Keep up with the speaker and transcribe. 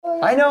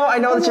I know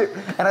that you're,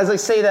 and as I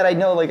say that, I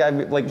know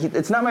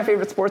it's not my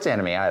favorite sports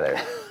anime either.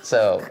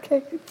 So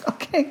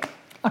Okay.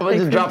 I'm gonna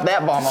just drop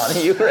that bomb on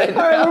you right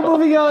now. All right, we're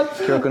moving on.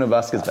 Kuroko no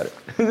Basuke's better.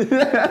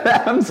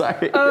 I'm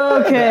sorry.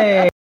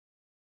 Okay.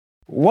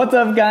 What's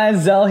up,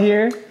 guys? Zell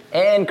here.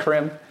 And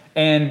Krim.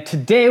 And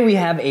today we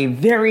have a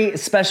very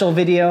special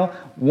video.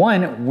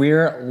 One,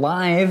 we're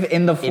live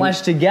in the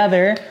flesh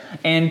together.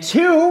 And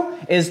two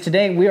is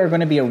today we are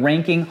going to be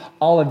ranking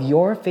all of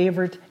your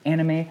favorite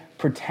anime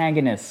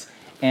protagonists.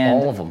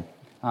 And all of them.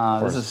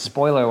 This is a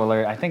spoiler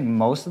alert. I think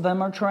most of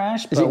them are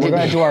trash, but we're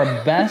going to do our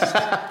best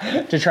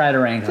to try to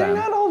rank them.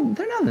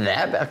 They're not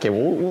that bad. Okay,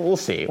 we'll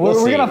see. We're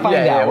going to find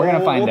out. We're going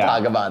to find out. We'll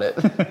talk about it.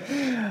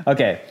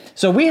 Okay,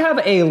 so we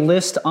have a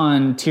list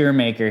on Tier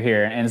Maker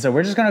here, and so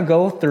we're just gonna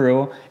go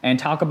through and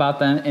talk about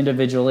them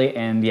individually,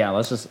 and yeah,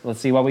 let's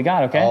see what we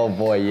got, okay? Oh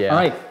boy, yeah. All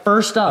right,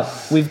 first up,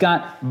 we've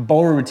got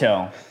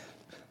Boruto.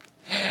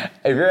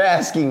 If you're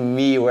asking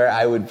me where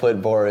I would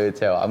put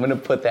Boruto, I'm gonna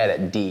put that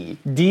at D.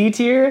 D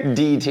tier?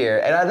 D tier,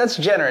 and that's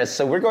generous.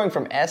 So we're going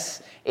from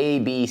S, A,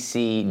 B,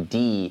 C,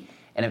 D,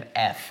 and an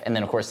F, and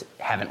then of course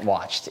haven't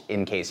watched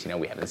in case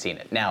we haven't seen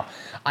it. Now,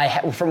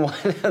 from one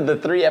of the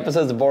 3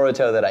 episodes of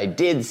Boruto that I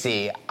did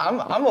see, I'm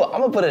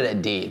gonna put it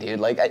at D, dude.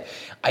 Like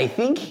I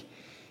think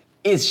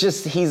it's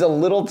just he's a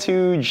little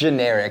too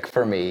generic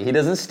for me. He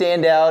doesn't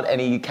stand out,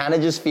 and he kind of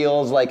just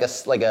feels like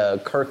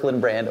a Kirkland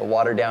brand, a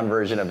watered down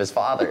version of his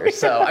father.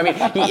 So I mean,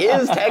 he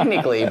is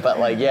technically,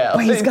 but yeah.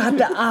 But he's got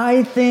the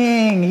eye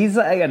thing. He's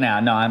like, no,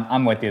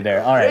 I'm with you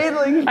there. All right.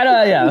 Really?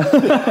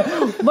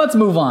 Yeah. Let's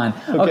move on.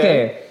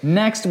 Okay.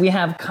 Next we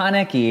have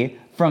Kaneki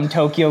from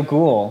Tokyo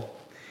Ghoul.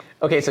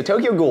 Okay, so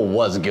Tokyo Ghoul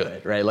was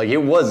good, right? Like it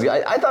was.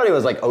 I thought it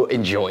was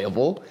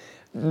enjoyable.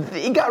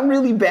 It got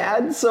really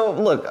bad. So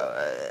look.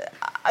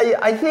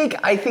 I think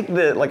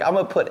that I'm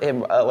gonna put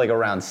him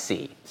around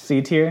C.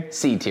 C tier?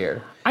 C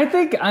tier. I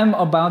think I'm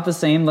about the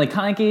same.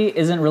 Kaneki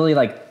isn't really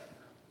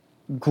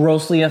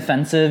grossly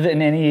offensive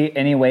in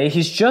any way.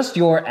 He's just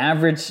your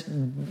average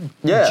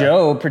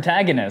Joe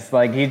protagonist.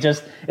 He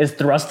just is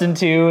thrust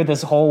into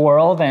this whole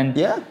world and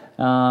I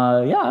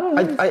don't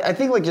know. I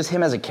think just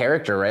him as a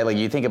character, right?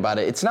 You think about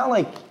it, it's not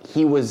like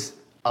he was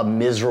a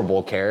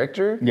miserable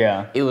character.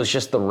 Yeah. It was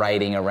just the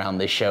writing around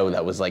the show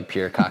that was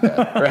pure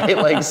caca,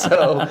 right?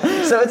 So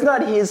it's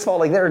not his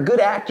fault. There are good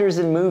actors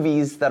in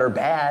movies that are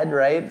bad,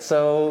 right?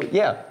 So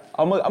yeah,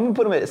 I'm gonna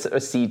put him at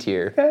a C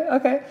tier.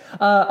 Okay.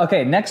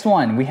 Okay, next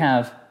one, we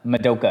have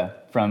Madoka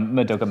from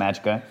Madoka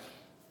Magica.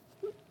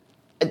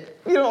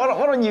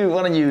 Why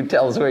don't you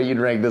tell us where you'd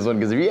rank this one?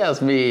 Because if you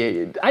ask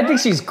me, I think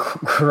she's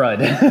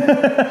crud.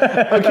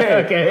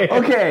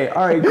 Okay.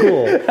 All right.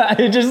 Cool.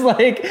 I just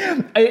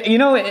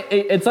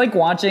it's like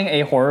watching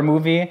a horror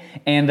movie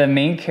and the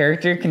main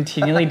character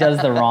continually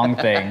does the wrong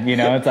thing.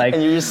 It's like,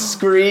 and you're just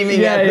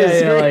screaming at the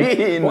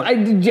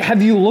screen.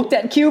 Have you looked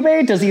at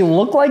Kyubey? Does he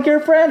look like your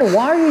friend?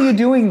 Why are you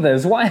doing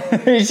this? Why?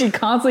 She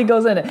constantly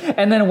goes in it,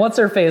 and then what's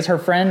her face? Her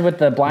friend with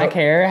the black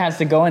hair has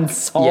to go and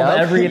solve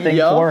everything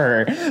for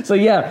her. So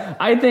yeah,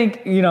 I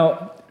think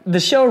the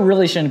show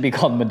really shouldn't be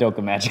called Madoka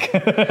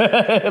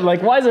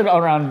Magica. Why is it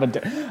around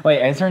Madoka?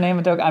 Wait, is her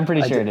name Madoka? I'm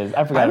pretty sure it is.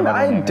 I forgot about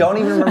her name. I don't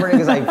even remember it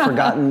because I've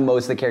forgotten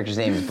most of the characters'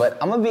 names. But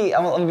I'm gonna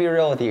be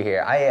real with you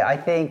here. I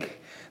think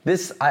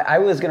this. I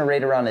was gonna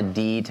rate around a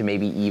D to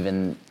maybe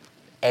even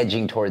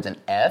edging towards an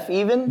F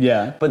even.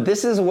 Yeah. But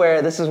this is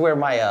where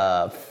my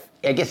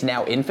I guess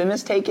now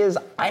infamous take is.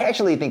 I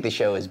actually think the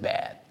show is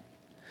bad.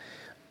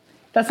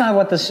 That's not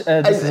what this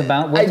is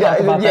about. We'll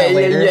talk about that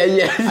later.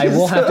 Yeah. I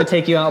will have to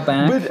take you out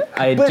back.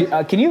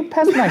 Can you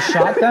pass my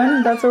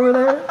shotgun that's over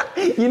there?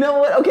 You know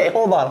what? Okay,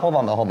 hold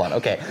on.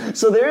 Okay,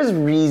 so there's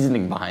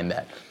reasoning behind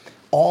that.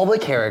 All the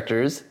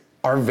characters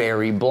are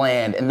very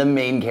bland, and the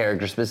main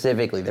character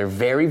specifically, they're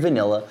very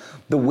vanilla.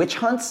 The witch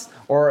hunts,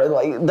 or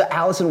the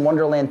Alice in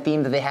Wonderland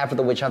theme that they have for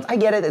the witch hunts, I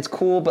get it, it's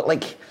cool, but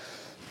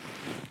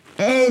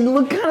it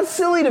looked kind of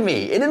silly to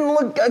me. It didn't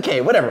look, okay,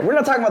 whatever. We're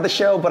not talking about the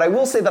show, but I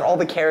will say that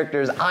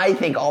I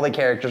think all the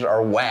characters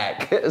are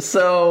whack.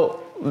 So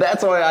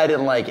that's why I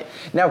didn't like it.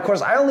 Now, of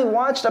course, I only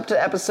watched up to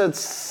episode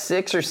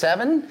 6 or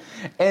 7,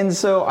 and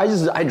so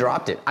I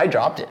dropped it.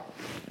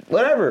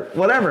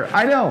 Whatever.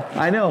 I know.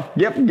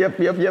 Yep.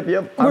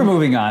 We're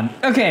moving on.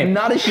 Okay.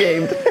 Not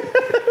ashamed.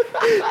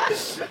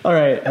 All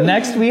right,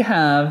 next we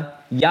have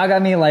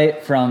Yagami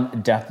Light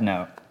from Death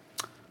Note.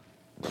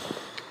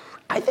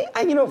 I think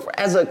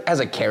as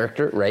a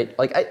character, right?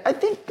 I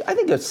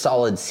think a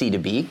solid C to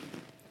B.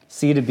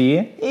 C to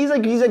B. He's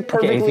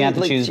perfectly. Okay, if you have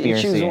to choose B or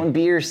C. Choose one,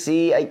 B or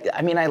C.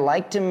 I mean, I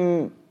liked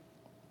him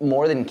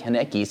more than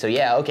Kaneki, so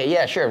yeah. Okay,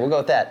 yeah, sure, we'll go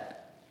with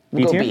that.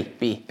 We'll go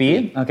B.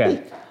 B. Okay.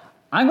 B.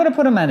 I'm gonna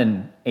put him at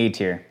an A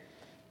tier.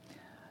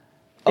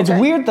 It's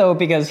weird though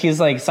because he's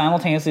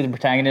simultaneously the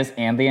protagonist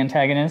and the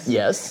antagonist.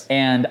 Yes.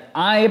 And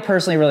I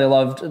personally really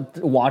loved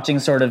watching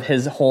sort of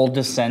his whole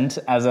descent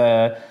as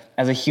a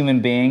human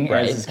being,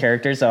 as his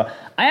character. So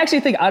I actually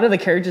think out of the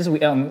characters,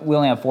 we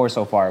only have 4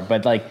 so far.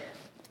 But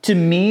to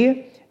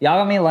me,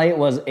 Yagami Light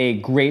was a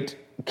great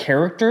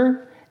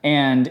character,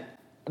 and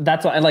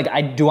that's why,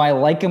 like, do I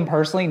like him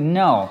personally?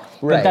 No.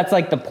 Right. But that's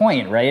like the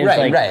point, right? It's Right,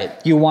 like, right.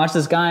 You watch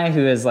this guy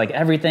who is like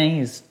everything.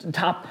 He's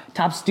top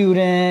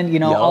student, you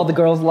know, Yup. all the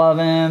girls love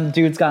him.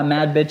 Dude's got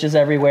mad bitches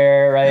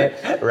everywhere,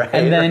 right? Right,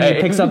 And then he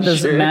right. picks up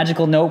this Sure.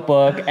 magical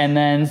notebook and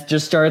then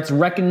just starts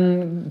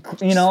wrecking,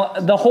 you know,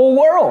 the whole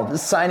world.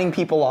 Signing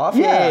people off.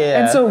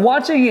 Yeah. And so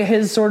watching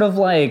his sort of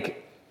like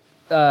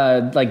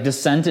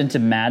descent into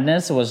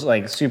madness was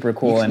like super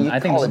cool, and You I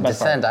think call it's it the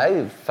best part. descent.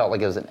 I felt like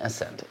it was an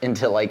ascent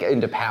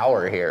into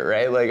power here,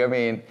 right? Like, I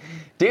mean,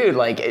 dude,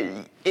 like,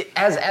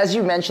 as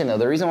you mentioned though,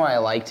 the reason why I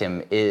liked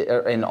him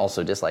and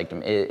also disliked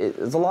him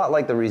is a lot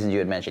like the reasons you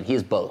had mentioned. He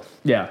is both.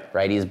 Yeah.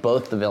 Right. He's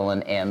both the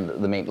villain and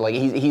the main. Like,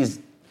 he's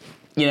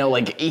you know,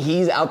 like,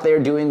 he's out there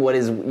doing what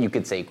is, you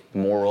could say,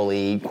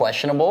 morally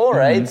questionable,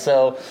 right?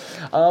 So,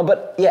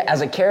 but yeah,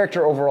 as a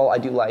character overall, I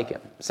do like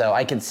him. So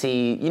I can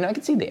see, I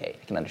can see the A.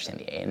 I can understand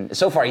the A. And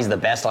so far, he's the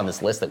best on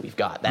this list that we've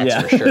got. That's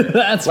Yeah. for sure.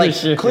 That's like, for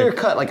sure. Clear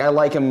cut. Like, I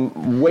like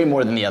him way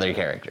more than the other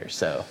characters.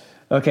 So.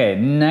 Okay,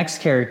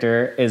 next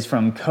character is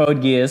from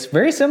Code Geass.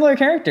 Very similar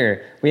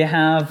character. We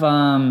have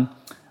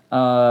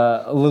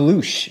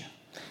Lelouch.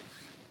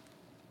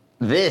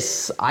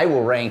 This, I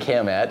will rank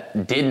him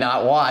at did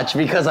not watch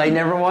because I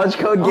never watched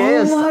Code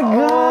Geass. Oh my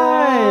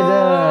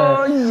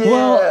god! Oh, yeah.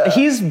 Well,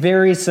 he's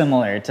very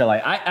similar to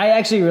like I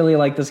actually really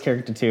like this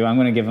character too. I'm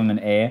gonna give him an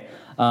A.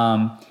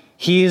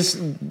 He's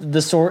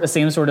the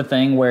same sort of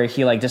thing where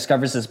he like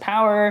discovers his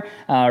power,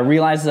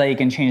 realizes that he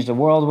can change the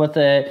world with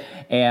it,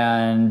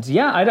 and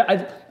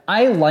yeah,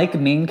 I like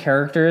main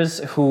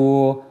characters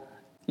who,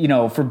 you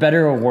know, for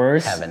better or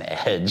worse, have an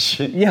edge.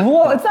 Yeah,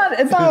 well, it's not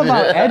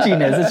about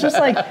edginess. It's just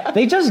like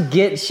they just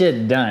get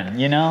shit done,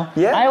 you know?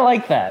 Yeah. I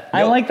like that.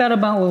 I like that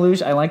about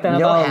Lelouch. I like that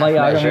No about half Light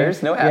Yagami.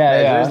 measures. No half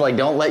measures. Like,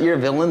 don't let your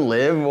villain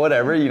live.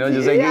 Whatever. You know,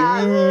 just like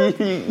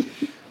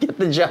get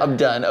the job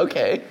done.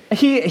 Okay.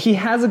 He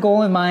has a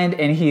goal in mind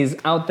and he's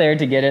out there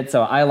to get it.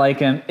 So I like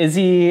him. Is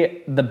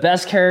he the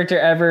best character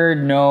ever?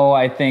 No,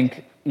 I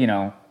think, you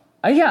know.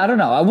 I don't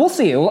know. We'll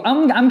see.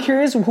 I'm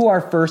curious who our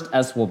first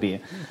S will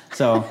be.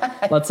 So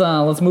let's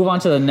move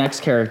on to the next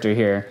character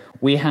here.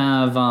 We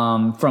have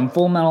from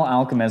Full Metal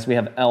Alchemist. We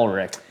have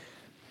Elric.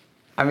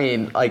 I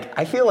mean, like,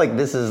 I feel like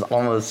this is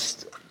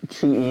almost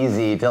too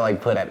easy to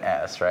like put at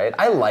S, right?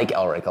 I like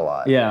Elric a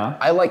lot. Yeah.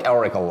 I like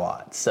Elric a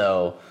lot.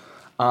 So,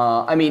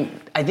 I mean,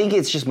 I think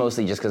it's just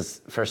mostly just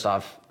because, first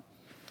off,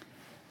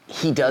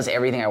 he does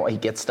everything. He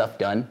gets stuff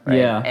done, right?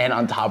 Yeah. And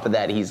on top of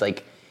that, he's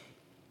like.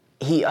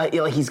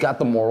 He's got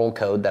the moral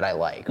code that I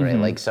like, right?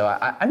 Mm-hmm. Like, so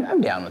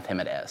I'm down with him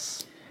at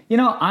S. You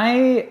know,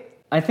 I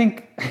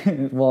think,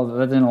 well,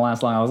 that didn't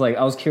last long.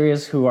 I was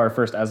curious who our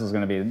first S was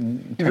going to be.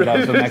 Turned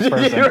out the next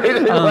person.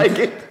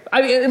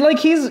 I mean, like,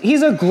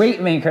 he's a great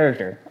main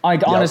character.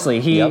 Like,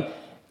 honestly,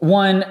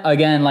 one,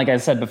 again, like I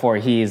said before,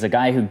 he's a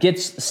guy who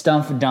gets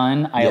stuff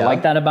done. I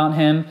like that about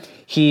him.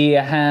 He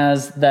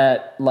has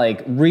that,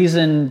 like,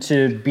 reason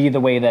to be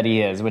the way that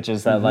he is, which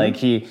is that, like,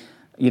 he,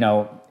 you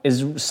know,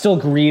 is still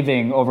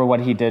grieving over what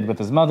he did with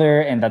his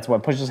mother, and that's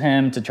what pushes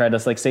him to try to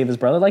like save his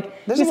brother. Like,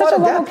 there's he's a lot such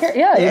of a lovable depth.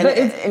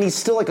 character. And he's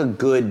still like a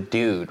good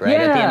dude, right?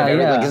 At the end of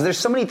everything, because there's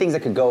so many things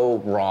that could go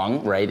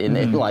wrong, right,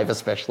 in life,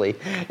 especially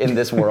in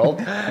this world.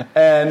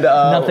 And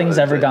nothing's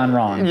ever gone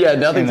wrong. Yeah,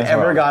 nothing's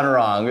ever gone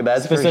wrong.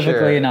 That's specifically for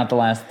sure. not the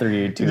last 2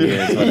 years,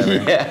 whatever.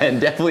 Yeah,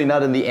 and definitely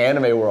not in the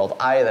anime world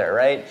either,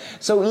 right?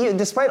 So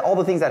despite all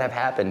the things that have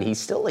happened, he's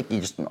still like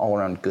just an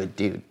all-around good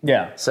dude.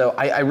 Yeah. So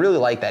I really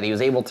like that. He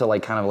was able to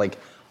like kind of like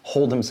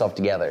hold himself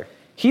together.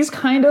 He's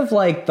kind of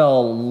like the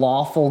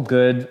lawful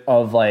good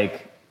of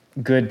like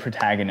good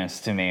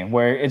protagonists to me,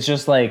 where it's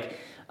just like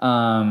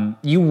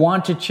you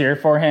want to cheer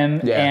for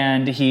him,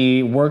 and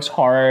he works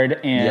hard,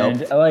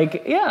 and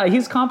like, yeah,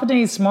 he's competent,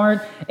 he's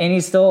smart, and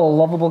he's still a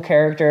lovable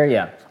character.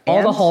 Yeah,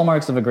 all the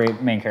hallmarks of a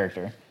great main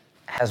character.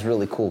 Has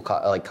really cool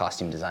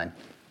costume design.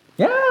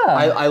 Yeah.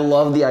 I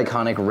love the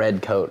iconic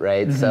red coat,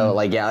 right? Mm-hmm. So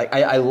like, yeah,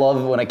 I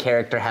love when a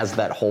character has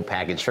that whole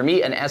package. For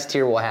me, an S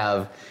tier will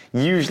have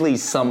usually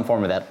some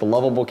form of that. The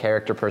lovable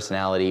character,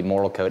 personality,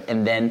 moral code,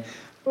 and then,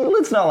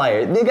 let's not lie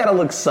here, they gotta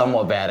look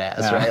somewhat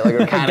badass, right? Like,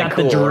 we're kind of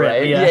cool, drip,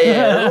 right?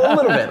 Yeah.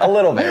 a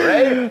little bit,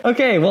 right?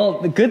 Okay,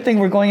 well, the good thing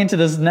we're going into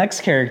this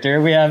next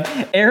character. We have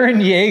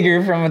Eren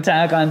Yeager from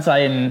Attack on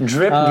Titan.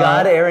 Drip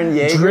God Eren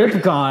Yeager.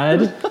 Drip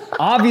God.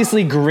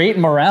 Obviously, great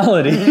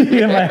morality.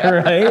 Am I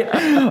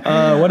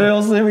right? What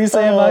else did we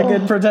say about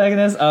good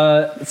protagonists?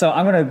 So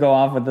I'm gonna go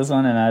off with this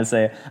one, and I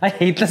say I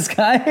hate this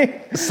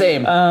guy.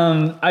 Same.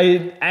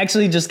 I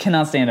actually just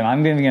cannot stand him.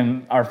 I'm giving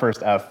him our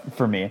first F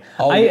for me.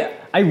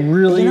 I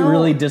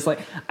really dislike.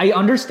 I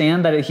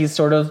understand that he's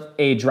sort of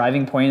a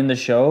driving point in the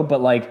show,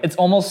 but like it's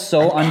almost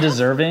so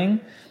undeserving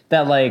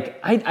that like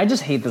I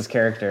just hate this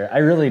character. I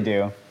really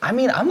do. I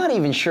mean, I'm not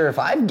even sure if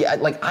I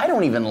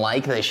don't even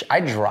like this. I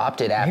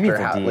dropped it after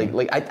how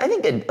I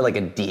think like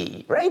a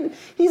D, right?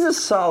 He's a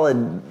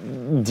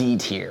solid D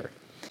tier.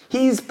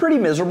 He's pretty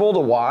miserable to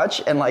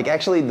watch, and like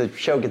actually the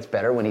show gets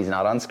better when he's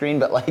not on screen.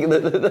 But like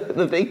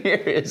the thing here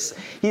is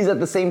he's at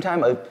the same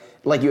time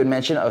like you had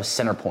mentioned, a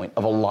center point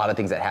of a lot of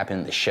things that happen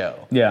in the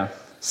show. Yeah.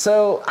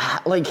 So,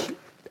 like,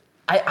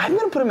 I'm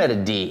gonna put him at a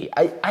D.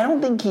 I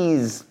don't think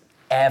he's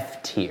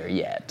F tier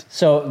yet.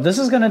 So this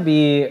is gonna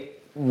be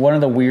one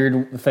of the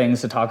weird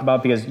things to talk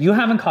about because you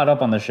haven't caught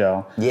up on the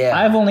show. Yeah.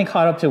 I've only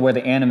caught up to where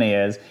the anime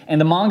is, and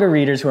the manga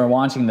readers who are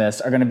watching this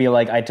are gonna be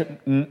like,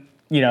 and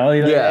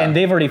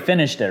they've already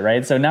finished it,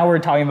 right? So now we're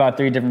talking about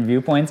 3 different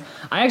viewpoints.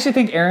 I actually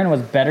think Eren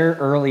was better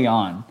early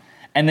on.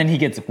 And then he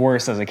gets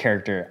worse as a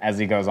character as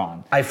he goes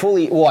on.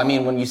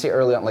 When you say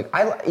early on, like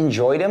I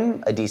enjoyed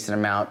him a decent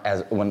amount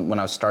as when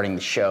I was starting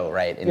the show,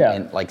 right?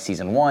 In like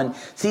season 1,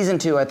 season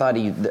 2, I thought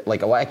I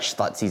actually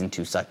thought season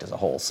 2 sucked as a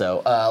whole.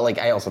 So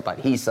I also thought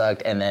he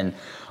sucked, and then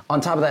on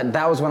top of that,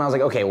 that was when I was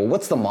like, okay, well,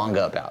 what's the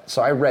manga about?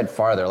 So I read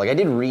farther. Like I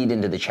did read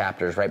into the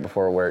chapters right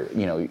before where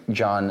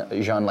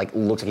Jean like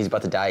looks like he's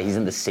about to die. He's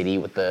in the city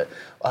with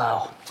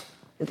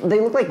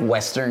they look like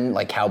Western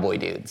like cowboy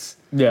dudes.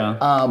 Yeah.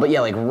 But yeah,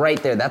 like right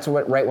there, that's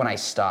right when I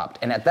stopped.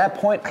 And at that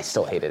point, I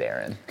still hated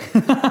Eren.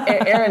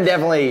 Eren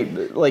definitely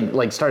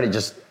like started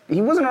just,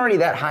 he wasn't already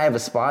that high of a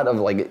spot of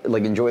like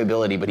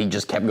enjoyability, but he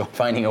just kept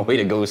finding a way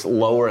to go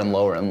lower and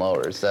lower and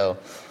lower. So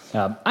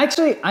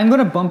actually, I'm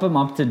gonna bump him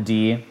up to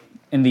D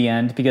in the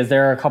end because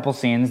there are a couple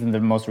scenes in the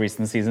most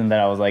recent season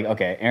that I was like,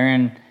 okay,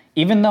 Eren,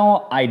 even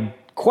though I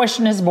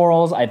question his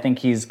morals, I think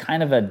he's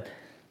kind of a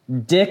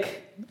dick,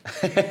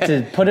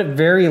 to put it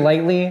very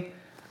lightly.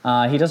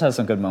 He does have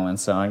some good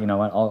moments, so you know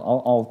what?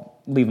 I'll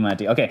leave him at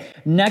D. Okay,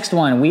 next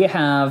one we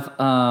have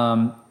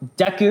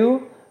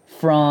Deku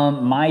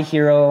from My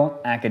Hero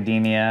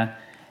Academia,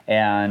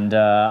 and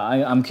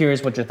I'm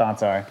curious what your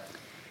thoughts are.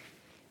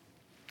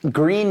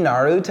 Green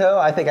Naruto,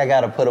 I think I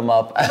gotta put him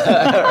up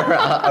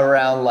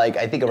around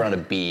a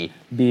B.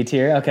 B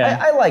tier, okay.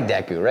 I like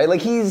Deku, right?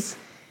 Like he's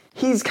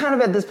kind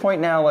of at this point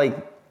now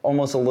like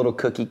almost a little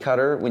cookie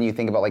cutter when you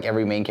think about like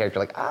every main character,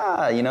 like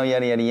yada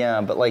yada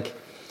yada. But like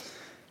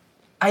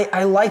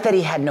I like that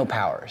he had no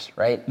powers,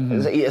 right?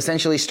 Mm-hmm. He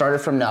essentially started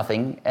from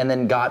nothing and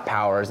then got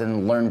powers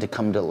and learned to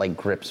come to like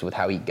grips with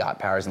how he got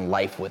powers and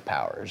life with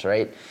powers,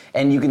 right?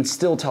 And you can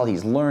still tell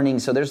he's learning.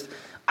 So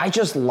I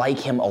just like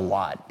him a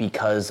lot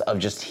because of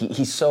just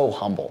he's so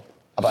humble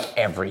about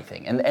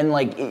everything. And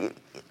like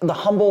the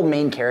humble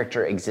main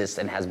character exists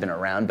and has been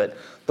around, but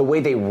the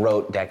way they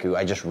wrote Deku,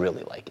 I just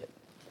really like it.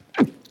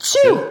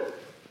 Chew!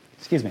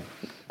 Excuse me.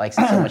 Like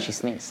so much he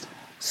sneezed.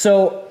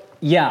 So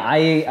yeah, I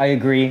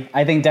agree.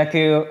 I think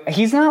Deku,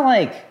 he's not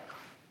like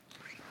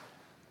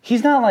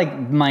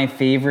my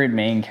favorite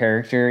main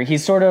character.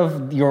 He's sort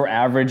of your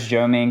average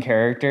Joe main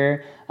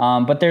character.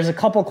 But there's a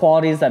couple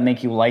qualities that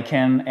make you like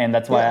him, and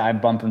that's why I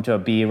bump him to a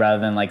B rather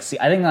than like C.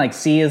 I think like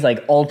C is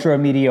like ultra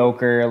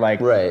mediocre,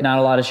 like not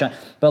a lot of shine.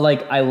 But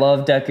like I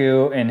love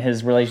Deku and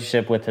his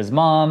relationship with his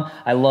mom.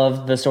 I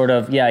love the sort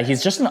of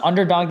he's just an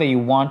underdog that you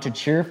want to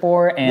cheer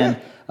for, and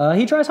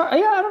he tries hard.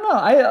 Yeah, I don't know.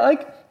 I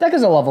like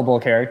Deku's a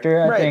lovable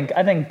character.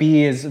 I think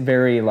B is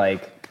very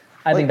like.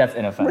 I think that's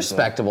inoffensive.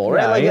 Respectable,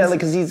 right? Yeah,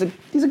 because he's a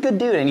good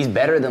dude, and he's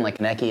better than like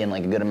Neki and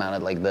like a good amount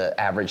of like the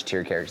average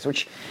tier characters,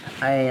 which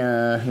we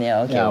got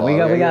a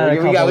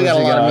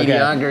lot of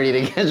mediocrity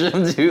to catch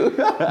him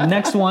to.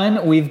 Next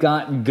one, we've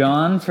got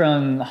Gon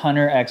from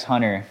Hunter x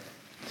Hunter.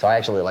 So I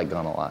actually like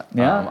Gon a lot.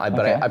 Yeah, I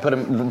put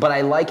him, but I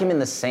like him in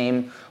the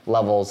same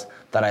levels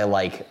that I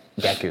like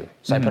Deku.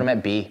 So I put him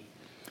at B,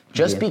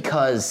 just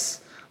because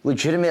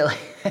legitimately.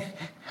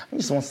 He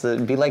just wants to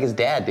be like his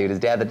dad, dude. His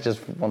dad that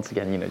just, once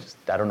again, just,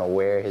 I don't know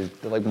where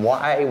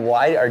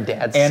why are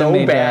dads anime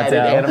so bad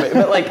dads in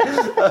anime?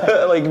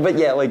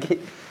 But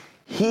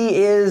he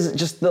is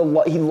just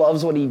he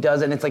loves what he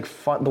does, and it's like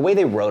fun, the way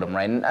they wrote him,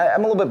 right? And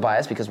I'm a little bit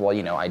biased because,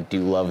 I do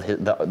love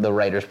the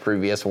writer's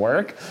previous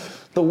work.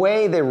 The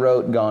way they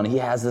wrote Gon, he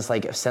has this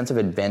like sense of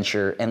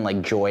adventure and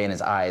like joy in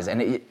his eyes,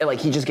 and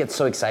he just gets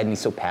so excited and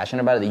he's so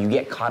passionate about it that you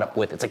get caught up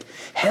with it. It's like,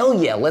 hell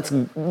yeah, let's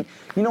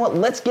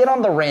get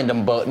on the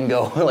random boat and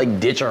go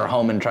like ditch our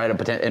home and try to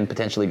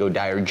potentially go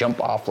die or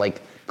jump off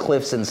like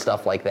cliffs and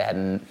stuff like that,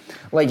 and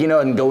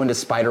and go into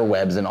spider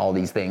webs and all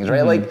these things,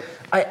 right? Mm-hmm.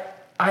 Like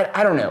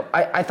I don't know.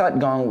 I thought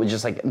Gon was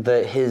just like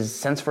his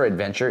sense for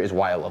adventure is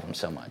why I love him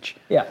so much.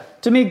 Yeah,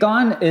 to me,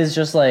 Gon is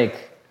just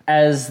like.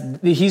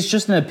 He's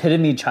just an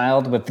epitome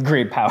child with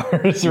great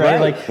powers,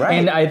 right? Right.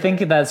 And I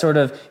think that sort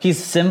of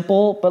he's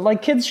simple, but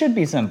like kids should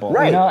be simple,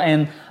 right?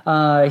 And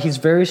he's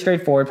very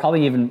straightforward.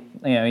 Probably even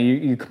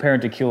you compare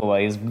him to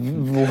Killua, he's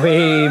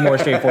way more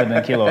straightforward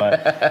than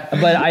Killua.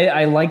 But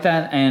I like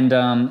that, and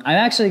I'm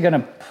actually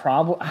gonna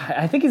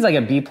I think he's like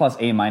a B plus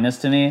A minus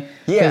to me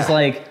because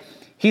like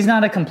he's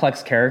not a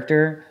complex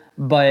character.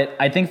 But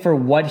I think for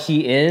what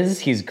he is,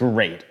 he's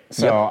great.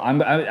 So I'm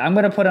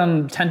going to put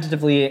him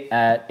tentatively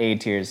at A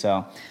tier.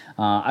 So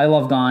I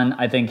love Gon.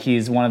 I think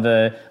he's one of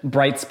the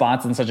bright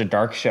spots in such a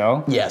dark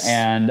show. Yes.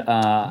 And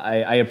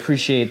I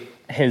appreciate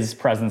his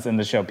presence in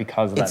the show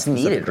because of that. It's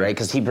needed, right?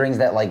 Because he brings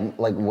that like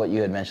what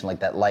you had mentioned, like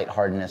that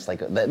lightheartedness,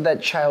 like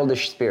that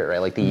childish spirit, right?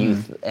 Like the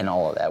youth and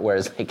all of that.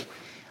 Whereas like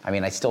I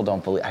mean, I still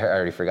don't believe. I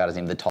already forgot his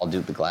name. The tall dude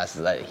with the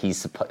glasses. That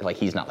he's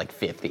he's not like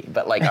 50,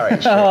 but like all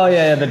right. Sure. Oh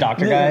yeah, the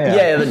doctor guy.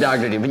 Yeah, the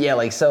doctor dude. But yeah,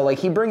 like so, like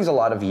he brings a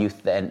lot of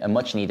youth and a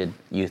much needed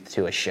youth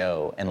to a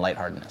show and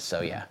lightheartedness.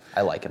 So yeah,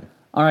 I like him.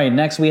 All right,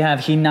 next we have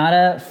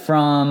Hinata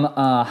from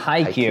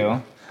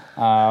Haikyuu.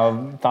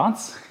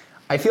 Thoughts?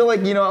 I feel like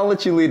I'll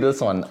let you lead this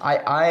one.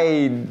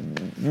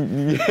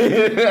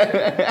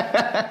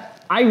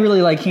 I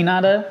really like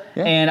Hinata,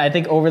 and I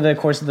think over the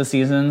course of the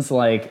seasons,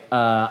 like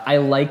I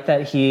like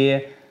that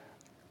he,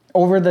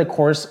 over the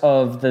course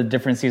of the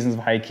different seasons of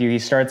Haikyuu, he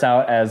starts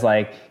out as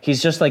like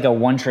he's just like a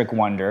one-trick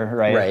wonder,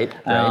 right? Right.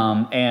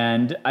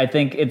 And I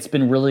think it's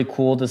been really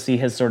cool to see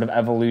his sort of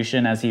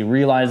evolution as he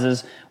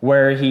realizes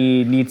where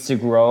he needs to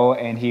grow,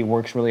 and he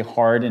works really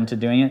hard into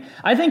doing it.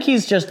 I think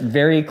he's just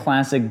very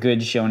classic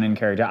good shonen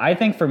character. I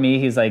think for me,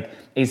 he's like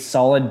a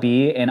solid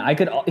B, and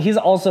he's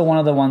also one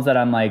of the ones that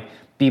I'm like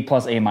B+,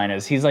 A-.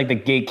 He's like the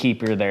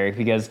gatekeeper there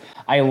because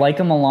I like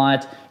him a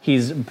lot.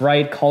 He's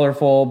bright,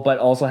 colorful, but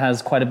also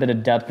has quite a bit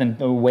of depth in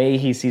the way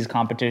he sees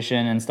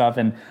competition and stuff.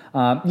 And,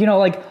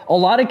 like a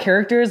lot of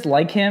characters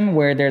like him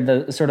where they're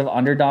the sort of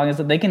underdog is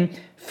that they can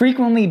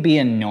frequently be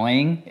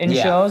annoying in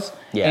shows.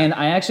 Yeah. And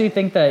I actually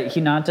think that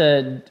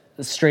Hinata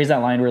strays that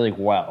line really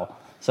well.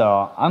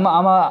 So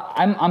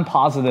I'm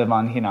positive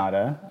on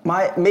Hinata.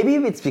 Maybe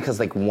it's because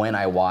like when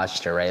I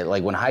watched it, right?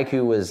 Like when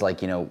Haikyuu was like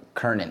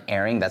current and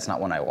airing, that's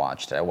not when I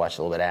watched it. I watched it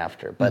a little bit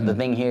after. But the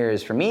thing here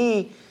is for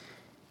me,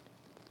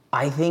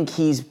 I think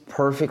he's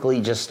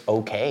perfectly just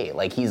okay.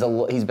 Like he's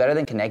better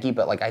than Kaneki,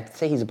 but like I'd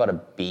say he's about a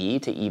B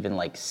to even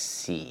like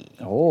C.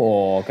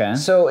 Oh, okay.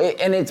 So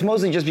and it's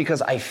mostly just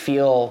because I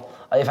feel.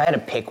 If I had to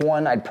pick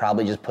one, I'd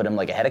probably just put him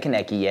like ahead of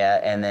Kaneki,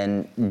 and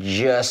then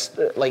just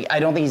like I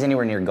don't think he's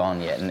anywhere near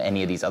gone yet in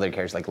any of these other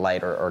characters like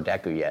Light or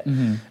Deku yet.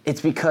 It's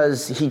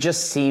because he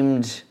just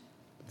seemed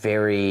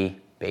very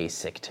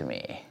basic to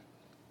me.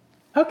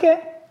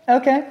 Okay.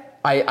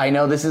 I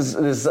know this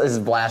is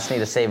blasphemy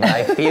to say, but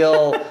I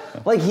feel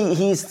like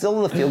he's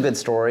still the feel-good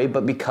story,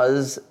 but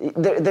because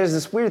there's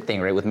this weird thing,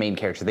 right, with main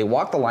characters. They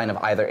walk the line of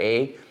either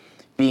A,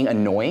 being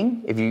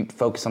annoying if you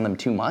focus on them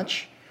too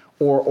much,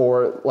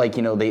 or like,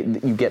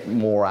 you get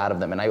more out of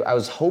them. And I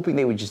was hoping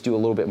they would just do a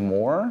little bit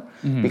more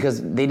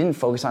because they didn't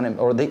focus on him,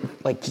 or they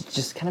like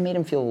just kind of made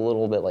him feel a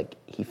little bit like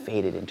he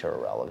faded into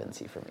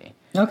irrelevancy for me.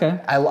 Okay.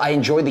 I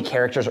enjoyed the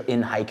characters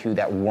in Haikyuu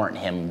that weren't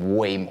him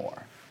way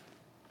more.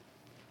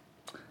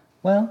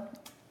 Well,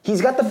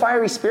 he's got the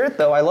fiery spirit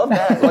though. I love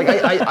that. Like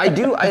I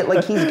do.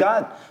 Like he's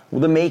got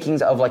the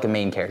makings of like a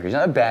main character. He's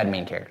not a bad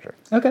main character.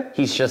 Okay.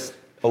 He's just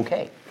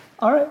okay.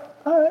 All right.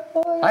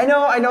 I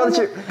know that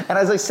you're, and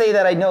as I say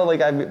that, I know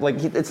like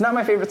it's not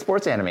my favorite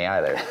sports anime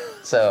either.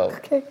 So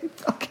okay.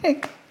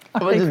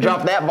 I'm gonna just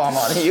drop that bomb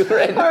on you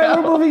right now. All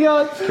right, we're moving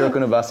on. Kuroko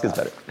no Basuke's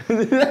better.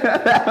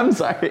 I'm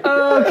sorry.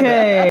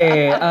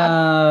 Okay.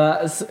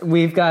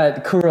 We've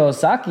got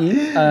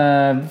Kurosaki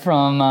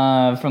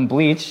from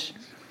Bleach.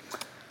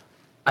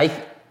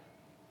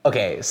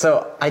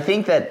 So I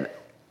think that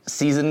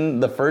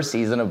the first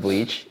season of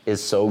Bleach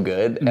is so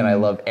good, and I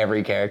love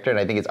every character, and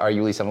I think it's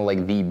arguably some of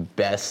like the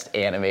best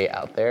anime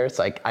out there. It's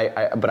like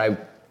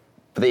but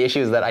the issue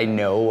is that I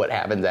know what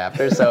happens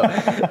after, so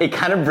it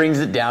kind of brings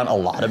it down a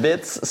lot of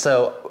bits.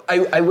 So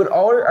I would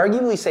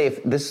arguably say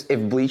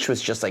if Bleach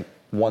was just like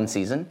one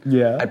season,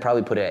 I'd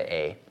probably put it at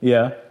A.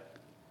 Yeah.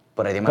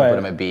 But I think I'm gonna put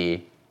him at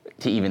B.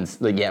 To even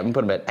I'm gonna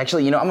put him at.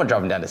 Actually, I'm gonna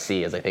drop him down to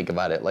C as I think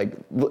about it. Like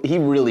he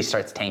really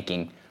starts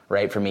tanking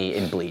right for me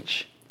in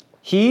Bleach.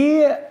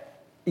 He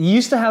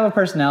used to have a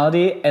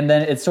personality, and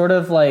then it's sort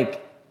of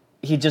like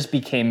he just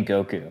became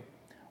Goku,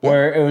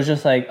 where it was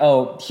just like,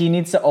 oh, he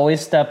needs to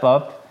always step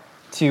up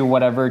to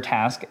whatever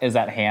task is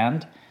at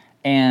hand,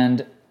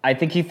 and I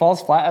think he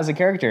falls flat as a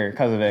character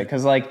because of it.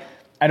 Because like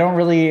I don't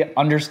really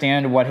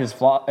understand what his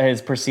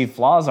perceived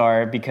flaws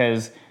are,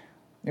 because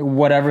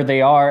whatever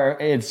they are,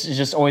 it's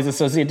just always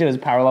associated to his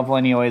power level,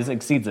 and he always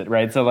exceeds it,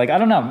 right? So like I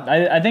don't know.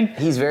 I think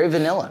he's very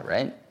vanilla,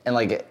 right? And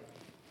like.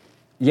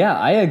 Yeah,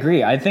 I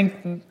agree. I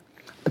think.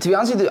 To be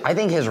honest with you, I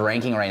think his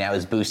ranking right now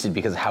is boosted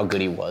because of how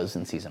good he was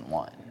in season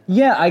 1.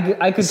 Yeah,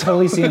 I could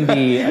totally see him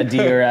be a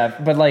D or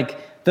F, but like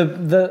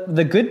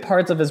the good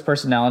parts of his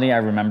personality I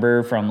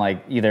remember from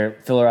like either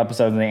filler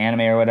episodes of the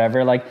anime or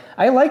whatever. Like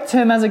I liked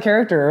him as a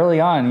character early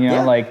on,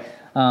 like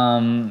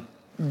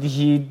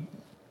he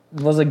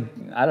was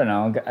I don't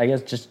know, I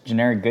guess just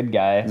generic good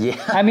guy. Yeah.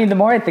 I mean, the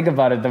more I think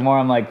about it, the more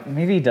I'm like,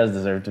 maybe he does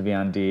deserve to be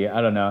on D. I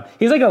don't know.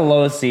 He's like a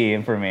low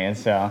C for me,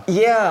 so.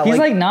 Yeah. He's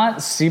like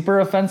not super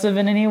offensive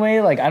in any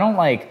way. Like I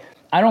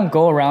don't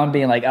go around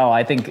being like, oh,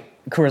 I think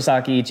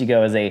Kurosaki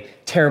Ichigo is a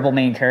terrible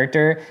main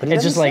character. But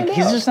it's just like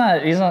he's just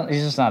not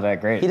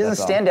that great. He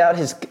doesn't stand out.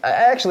 I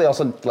actually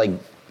also like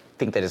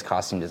think that his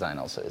costume design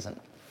also isn't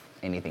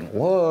anything super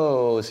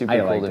cool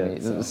to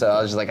me. So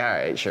I was just like, all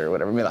right, sure,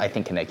 whatever. I mean, I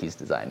think Kaneki's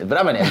designed it, but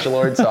I'm an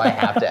edgelord, so I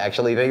have to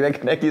actually think that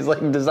Kaneki's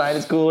like design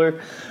is cooler.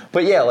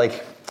 But yeah,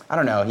 like I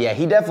don't know. Yeah,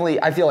 he definitely.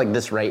 I feel like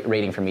this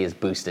rating for me is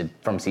boosted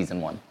from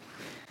season 1.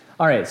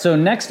 All right, so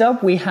next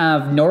up we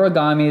have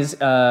Noragami's,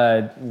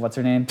 what's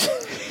her name?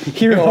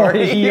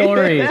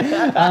 Hiyori.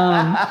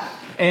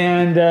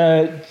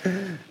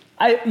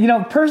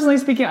 Personally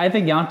speaking, I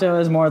think Yanto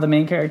is more of the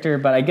main character,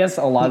 but I guess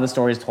a lot of the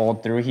story is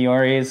told through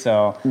Hiyori.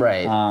 So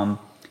right.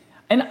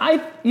 And I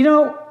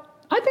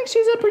think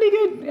she's a pretty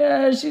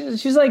good.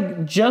 She's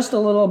like just a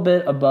little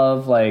bit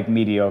above like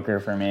mediocre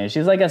for me.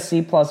 She's like a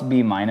C plus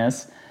B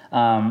minus.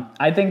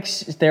 I think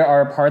there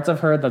are parts of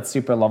her that's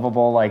super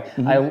lovable. Like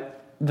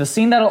the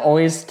scene that'll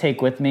always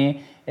take with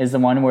me is the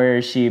one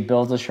where she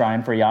builds a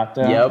shrine for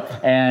Yato.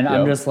 Yep. And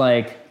I'm just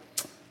like,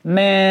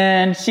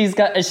 man, she's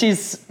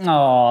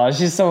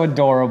so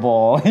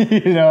adorable,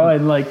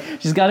 and like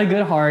she's got a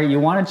good heart. You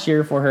want to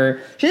cheer for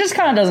her. She just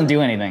kind of doesn't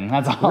do anything.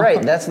 That's all.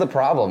 Right, that's the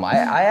problem. I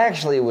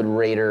actually would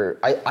rate her.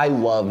 I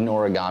love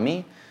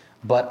Noragami,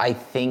 but I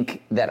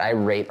think that I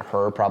rate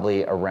her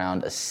probably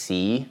around a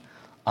C,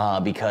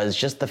 because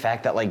just the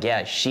fact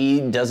that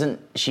she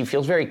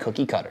feels very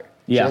cookie cutter.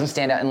 She doesn't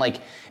stand out, and like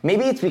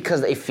maybe it's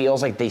because it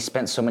feels like they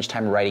spent so much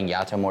time writing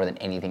Yato more than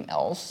anything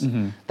else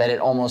that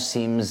it almost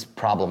seems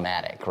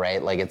problematic,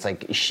 right? Like it's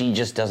like she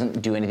just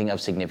doesn't do anything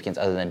of significance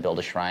other than build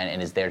a shrine and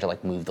is there to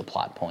like move the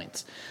plot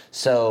points.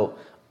 So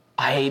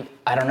I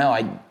don't know.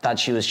 I thought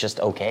she was just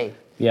okay.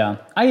 Yeah,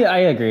 I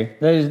agree.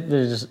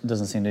 There just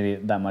doesn't seem to be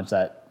that much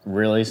that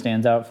really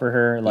stands out for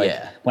her. Like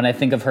when I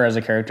think of her as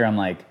a character, I'm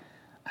like,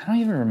 I don't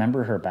even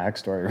remember her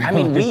backstory. Really. I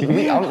mean,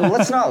 we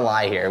let's not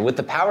lie here. With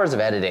the powers of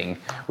editing,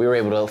 we were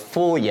able to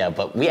fool you,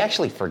 but we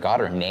actually forgot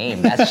her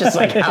name. That's just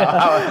like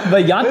how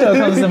But Yato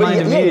comes to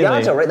mind immediately.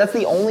 Yeah, Yato, right? That's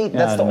the only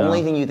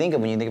thing you think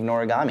of when you think of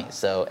Noragami.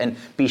 So, and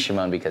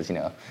Bishamon because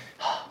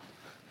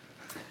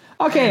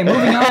Okay,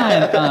 moving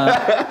on.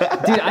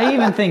 Dude, I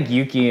even think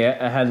Yuki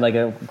had like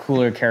a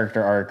cooler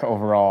character arc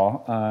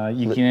overall.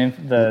 Yuki,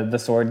 the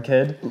sword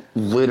kid.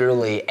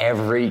 Literally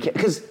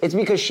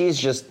because she's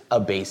just a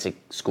basic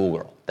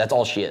schoolgirl. That's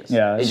all she is.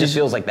 Yeah, it just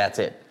feels like that's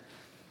it.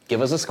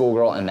 Give us a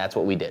schoolgirl, and that's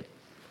what we did.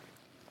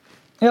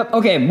 Yep.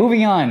 Okay,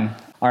 moving on.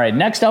 All right,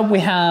 next up we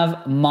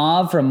have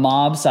Mob from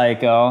Mob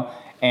Psycho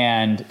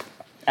and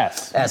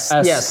S.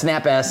 Yeah,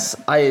 Snap S.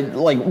 I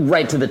like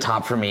right to the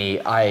top for me.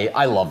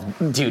 I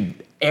love, dude.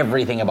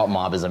 Everything about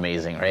Mob is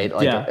amazing, right?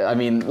 Like, I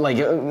mean, like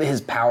his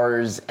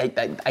powers. I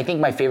think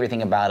my favorite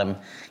thing about him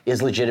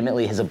is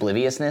legitimately his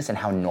obliviousness and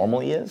how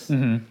normal he is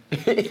in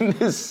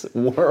this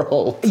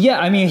world. Yeah,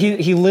 I mean,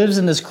 he lives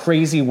in this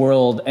crazy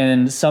world,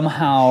 and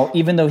somehow,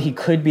 even though he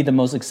could be the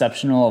most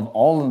exceptional of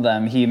all of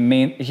them, he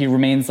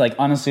remains like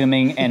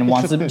unassuming and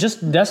wants to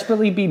just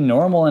desperately be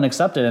normal and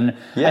accepted. And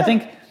I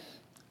think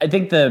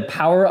the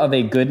power of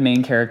a good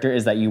main character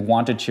is that you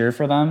want to cheer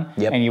for them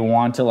and you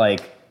want to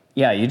like.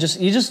 Yeah, you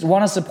just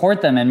want to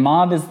support them, and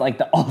Mob is like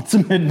the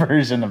ultimate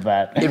version of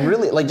that. It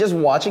really, like, just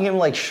watching him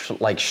like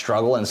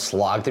struggle and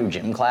slog through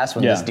gym class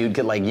when this dude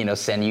could like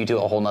send you to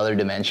a whole nother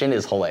dimension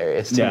is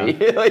hilarious to me.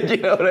 Like, you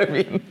know what I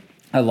mean?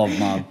 I love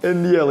Mob.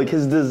 And like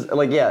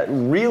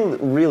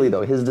really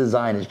though, his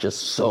design is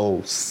just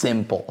so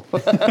simple,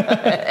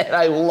 and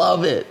I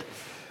love it.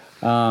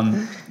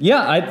 Mob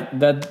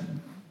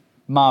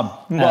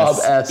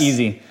S.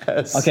 Easy.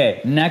 S.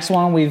 Okay, next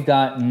one we've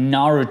got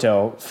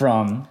Naruto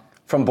from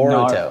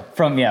Boruto.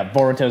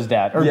 Boruto's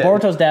dad. Or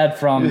Boruto's dad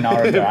from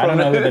Naruto. I don't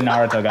know who the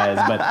Naruto guy is,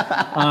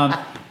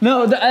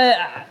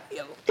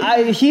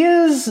 but he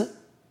is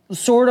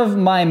sort of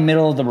my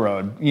middle of the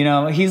road.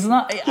 He's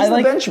not. He's the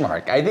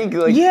benchmark. I think.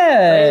 Like,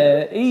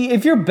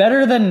 if you're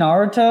better than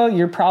Naruto,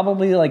 you're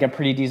probably like a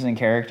pretty decent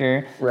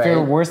character. Right. If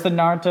you're worse than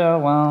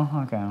Naruto, well,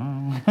 okay.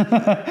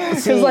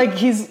 Because like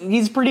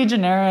he's pretty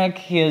generic.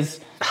 His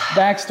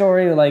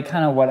backstory, like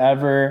kind of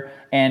whatever.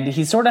 And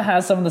he sort of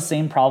has some of the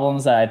same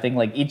problems that I think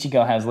like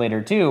Ichigo has later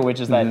too,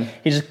 which is that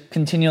he just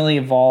continually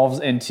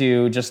evolves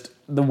into just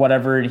the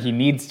whatever he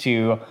needs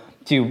to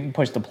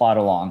push the plot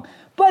along.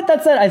 But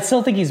that said, I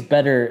still think he's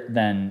better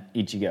than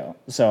Ichigo.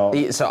 So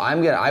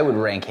I would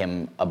rank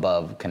him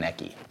above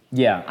Kaneki.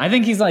 Yeah, I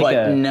think he's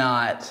like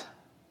not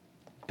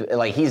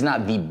like he's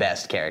not the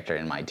best character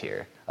in my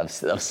tier of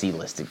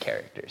C-listed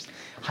characters.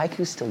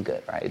 Haiku's still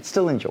good, right? It's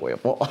still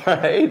enjoyable, all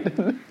right?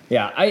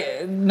 Yeah,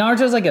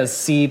 Naruto's like a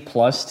C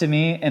plus to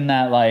me in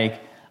that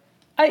like,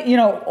 a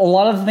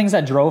lot of the things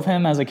that drove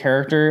him as a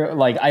character,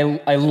 like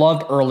I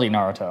loved early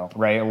Naruto,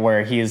 right?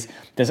 Where he's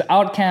this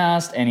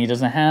outcast and he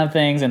doesn't have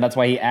things and that's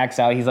why he acts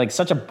out. He's like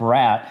such a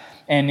brat.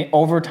 And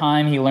over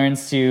time, he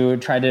learns to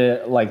try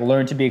to like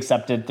learn to be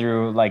accepted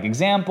through like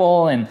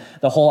example and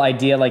the whole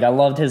idea. Like I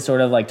loved his sort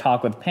of like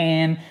talk with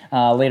Pain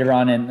later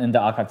on in the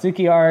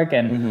Akatsuki arc.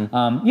 And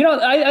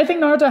I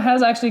think Naruto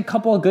has actually a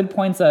couple of good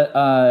points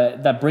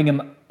that bring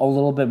him a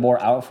little bit more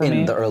out for me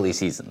in the early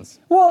seasons.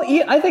 Well,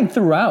 I think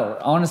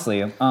throughout,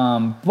 honestly,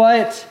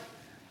 but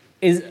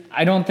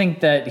I don't think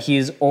that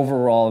he's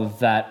overall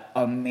that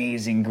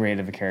amazing great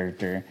of a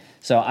character.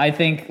 So I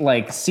think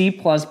like C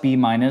plus B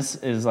minus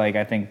is like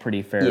I think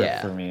pretty fair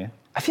for me.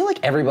 I feel like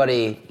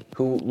everybody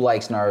who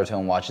likes Naruto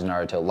and watches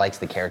Naruto likes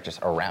the characters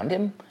around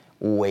him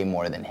way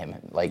more than him,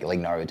 like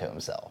Naruto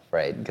himself,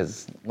 right?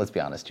 Because let's be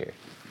honest here,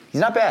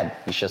 he's not bad.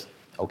 He's just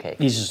okay.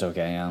 He's just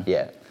okay, yeah.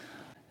 Yeah.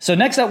 So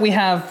next up, we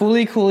have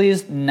Fooly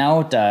Cooley's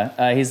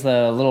Naota. He's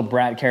the little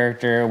brat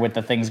character with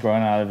the things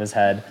growing out of his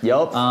head.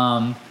 Yup.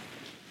 All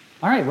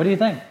right, what do you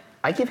think?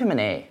 I give him an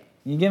A.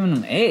 You giving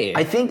him an A?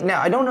 I think,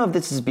 now, I don't know if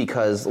this is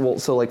because, well,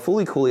 so like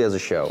Fooly Cooley as a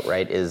show,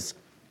 right, is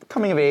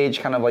coming of age,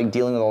 kind of like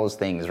dealing with all those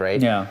things,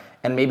 right? Yeah.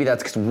 And maybe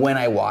that's because when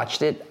I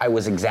watched it, I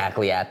was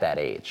exactly at that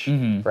age,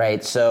 Mm-hmm.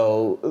 right?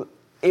 So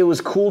it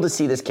was cool to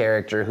see this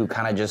character who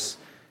kind of just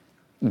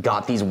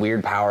got these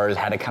weird powers,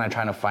 had to kind of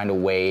trying to find a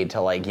way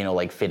to like, you know,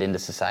 like fit into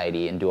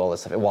society and do all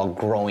this stuff while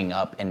growing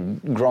up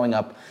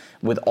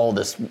with all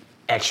this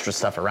extra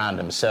stuff around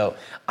him. So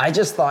I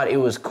just thought it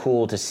was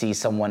cool to see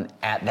someone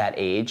at that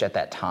age, at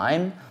that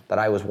time that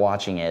I was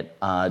watching it,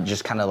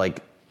 just kind of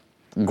like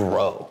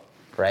grow,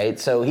 right?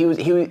 So he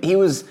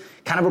was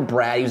kind of a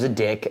brat, he was a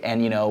dick,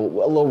 and you know,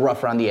 a little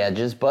rough around the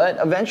edges, but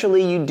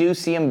eventually you do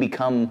see him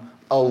become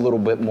a little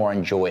bit more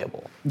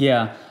enjoyable.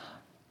 Yeah.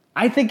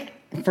 I think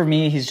for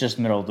me, he's just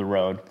middle of the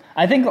road.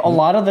 I think a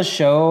lot of the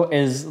show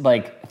is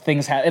like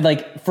things happen.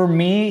 Like for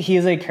me, he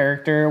is a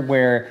character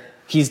where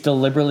he's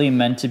deliberately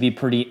meant to be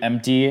pretty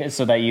empty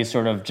so that you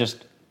sort of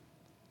just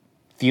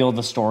feel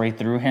the story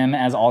through him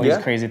as all these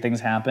crazy things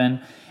happen.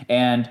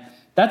 And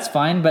that's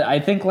fine, but I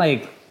think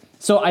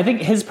I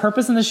think his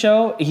purpose in the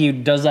show, he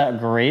does that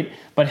great,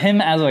 but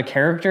him as a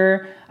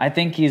character, I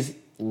think he's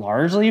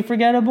largely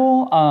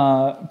forgettable,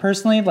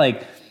 personally.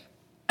 Like,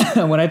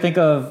 when I think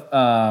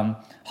of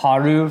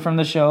Haru from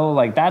the show,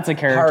 like that's a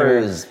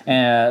character,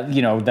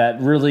 you know, that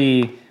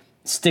really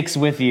sticks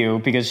with you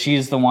because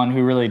she's the one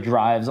who really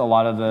drives a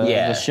lot of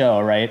the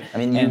show, right? I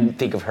mean, you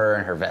think of her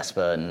and her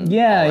Vespa and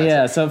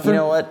So you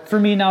know what? For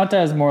me,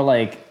 Naota is more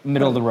like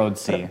middle of the road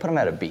C. Put him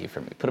at a B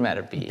for me. Put him at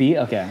a B. B?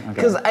 Okay.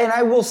 Because, and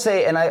I will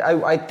say, and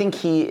I think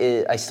he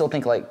is, I still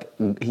think like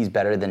he's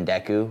better than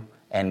Deku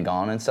and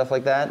Gon and stuff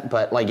like that.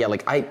 But like, yeah,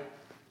 like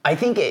I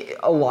think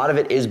a lot of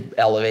it is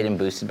elevated and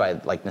boosted by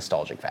like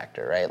nostalgic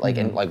factor, right? Like,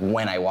 and like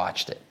when I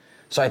watched it.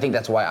 So I think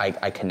that's why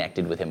I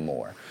connected with him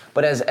more.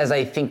 But as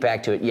I think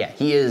back to it, yeah,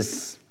 he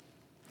is,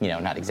 you know,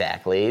 not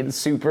exactly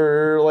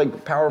super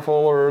like powerful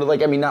or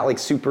like, I mean, not like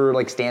super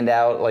like stand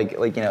out, like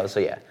you know, so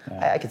yeah.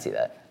 I can see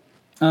that.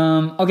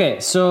 Okay,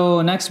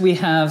 so next we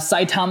have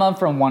Saitama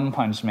from One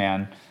Punch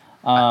Man.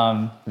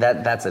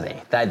 That's an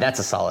A. That's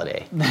a solid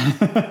A.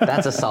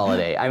 That's a solid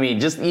A. I mean,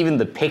 just even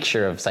the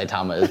picture of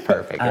Saitama is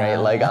perfect, right?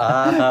 Like,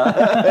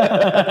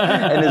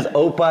 and his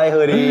Oppai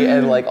hoodie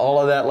and like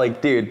all of that.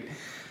 Like, dude,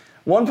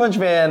 One Punch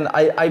Man.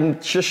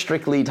 I'm just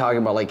strictly talking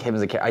about like him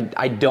as a character.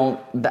 I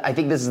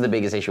think this is the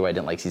biggest issue I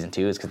didn't like season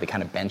 2 is because they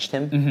kind of benched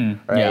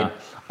him, right? Yeah.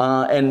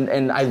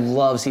 And I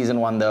love season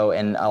 1 though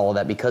and all of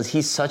that because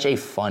he's such a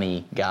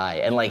funny guy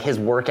and like his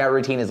workout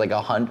routine is like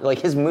 100, like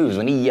his moves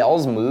when he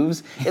yells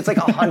moves, it's like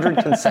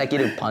 100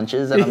 consecutive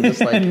punches and I'm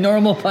just like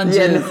normal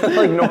punches,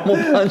 like normal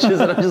punches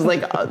and I'm just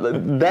like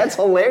that's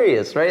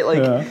hilarious, right?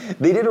 Like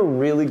they did a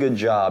really good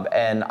job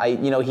and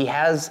he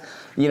has.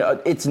 You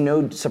know, it's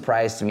no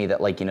surprise to me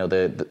that like, you know,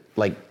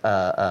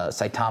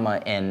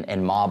 Saitama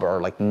and Mob are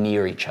like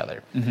near each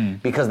other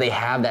because they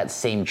have that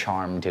same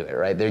charm to it,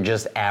 right? They're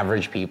just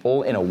average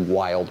people in a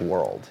wild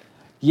world.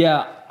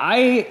 Yeah,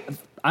 I'm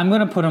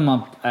gonna put him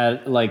up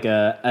at like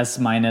a S-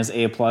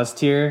 A+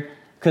 tier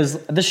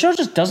because the show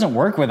just doesn't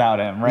work without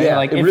him, right? Yeah,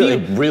 like it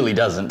really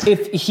doesn't.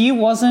 If he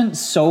wasn't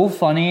so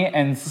funny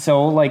and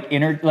so like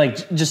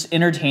just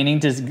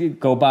entertaining to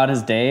go about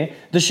his day,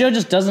 the show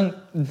just doesn't.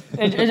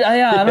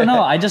 I don't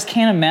know. I just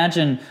can't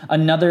imagine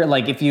another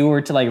like if you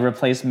were to like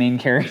replace main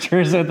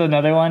characters with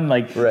another one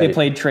like they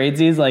played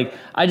tradesies. Like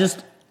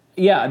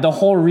the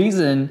whole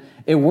reason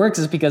it works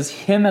is because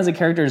him as a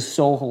character is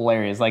so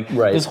hilarious. Like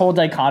this whole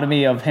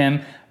dichotomy of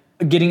him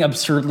getting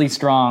absurdly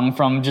strong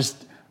from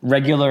just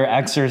regular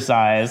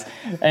exercise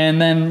and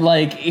then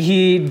like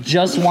he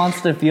just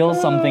wants to feel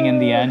something in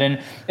the end.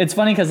 And it's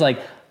funny because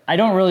like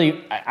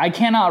I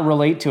cannot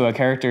relate to a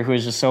character who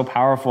is just so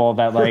powerful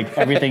that like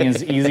everything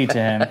is easy to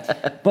him.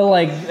 But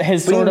like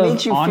his sort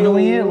of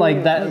ennui,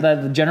 like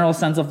that general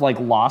sense of like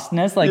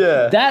lostness, like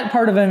that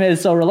part of him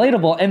is so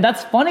relatable. And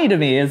that's funny to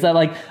me is that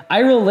like I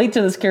relate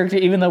to this character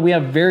even though we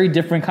have very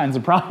different kinds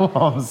of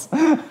problems.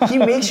 He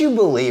makes you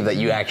believe that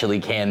you actually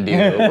can do,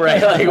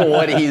 right? Like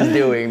what he's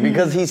doing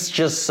because he's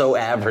just so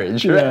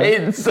average,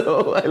 right? Yeah.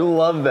 So I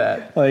love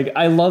that. Like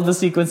I love the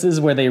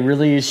sequences where they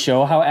really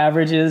show how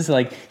average is.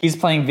 Like he's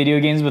playing video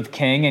games with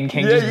King and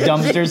King just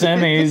dumpsters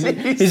him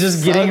and he's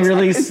just getting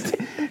really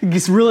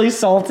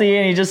salty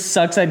and he just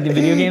sucks at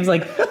video games.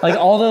 Like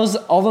all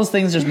those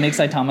things just make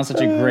Saitama such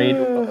a great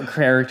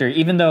character,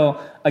 even though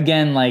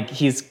again like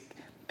he's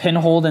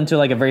pinholed into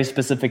like a very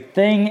specific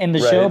thing in the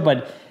show,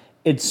 but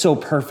it's so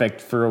perfect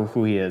for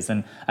who he is.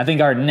 And I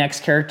think our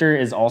next character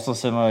is also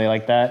similarly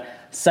like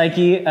that.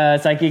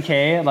 Saiki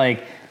K,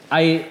 like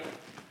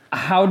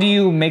how do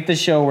you make the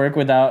show work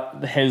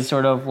without his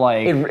sort of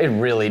like... It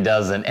really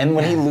doesn't. And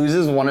when he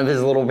loses one of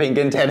his little pink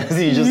antennas,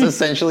 he's just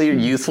essentially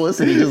useless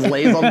and he just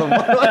lays on the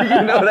floor.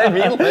 You know what I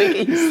mean?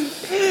 Like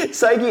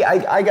Saiki,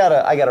 I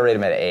gotta rate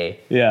him at A.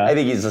 Yeah. I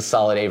think he's a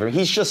solid A for me.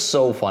 He's just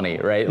so funny,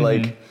 right?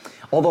 Like,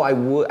 although I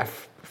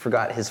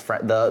forgot his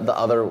friend, the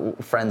other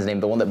friend's name,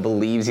 the one that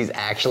believes he's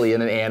actually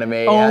in an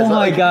anime. Oh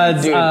my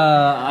God, dude,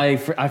 I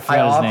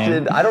forgot his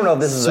name. I don't know if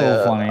this is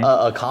So funny.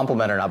 a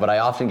compliment or not, but I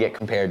often get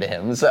compared to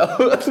him. So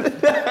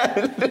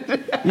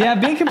yeah,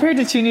 being compared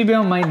to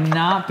Chunibyo might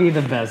not be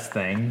the best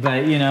thing,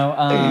 but you know,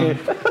 I'm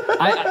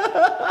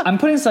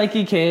putting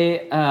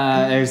Saiki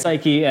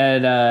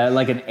at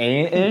like an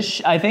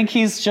A-ish. I think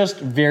he's just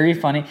very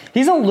funny.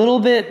 He's a little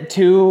bit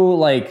too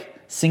like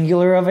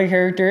singular of a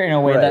character in a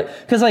way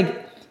that, because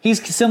like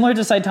he's similar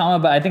to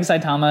Saitama, but I think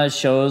Saitama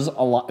shows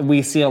a lot.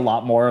 We see a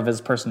lot more of his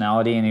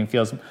personality, and he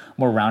feels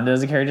more rounded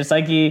as a character.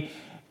 Saiki,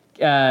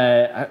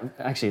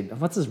 actually,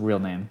 what's his real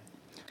name?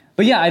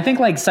 But yeah, I think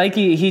like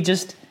Saiki,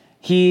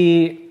 he's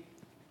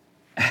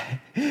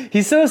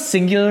so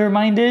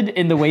singular-minded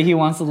in the way he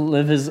wants to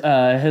live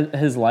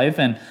his life,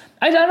 and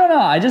I don't know.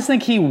 I just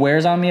think he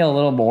wears on me a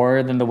little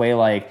more than the way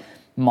like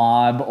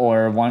Mob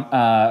or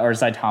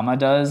Saitama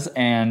does,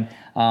 and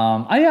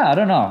I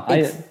don't know.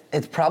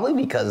 It's probably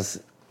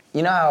because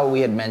you know how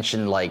we had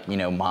mentioned like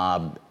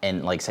Mob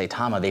and like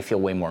Saitama, they feel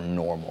way more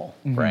normal,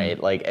 right?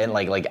 Like and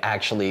like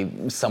actually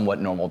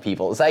somewhat normal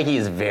people. Saiki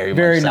is very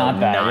much so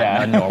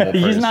not a normal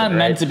person. He's not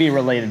meant right? to be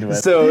related with.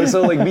 So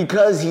like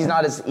because he's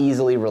not as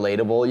easily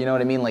relatable, you know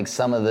what I mean? Like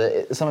some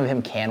of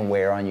him can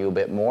wear on you a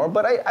bit more,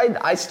 but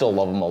I still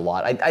love him a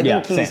lot. I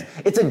think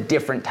it's a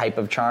different type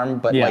of charm,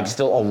 but like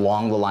still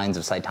along the lines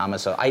of Saitama.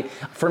 So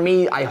for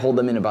me, I hold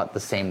them in about the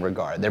same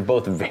regard. They're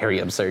both very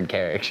absurd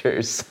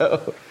characters.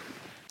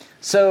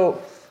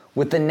 So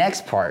with the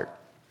next part,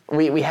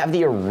 we have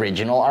the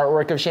original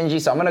artwork of Shinji.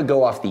 So I'm gonna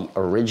go off the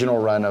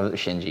original run of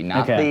Shinji,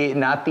 not the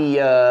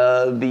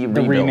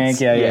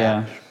remake.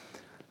 Yeah.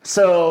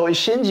 So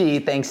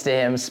Shinji, thanks to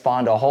him,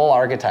 spawned a whole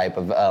archetype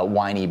of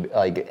whiny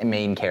like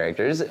main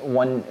characters.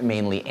 One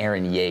mainly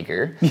Eren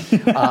Yeager,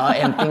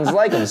 and things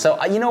like him.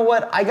 So you know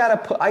what? I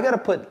gotta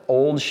put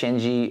old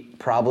Shinji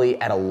probably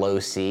at a low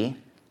C.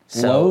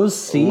 Low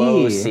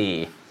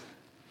C.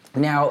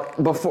 Now,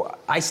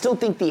 I still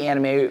think the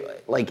anime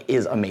like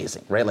is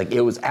amazing, right? Like it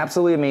was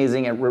absolutely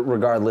amazing, and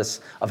regardless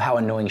of how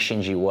annoying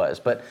Shinji was.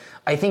 But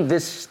I think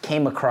this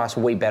came across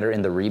way better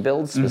in the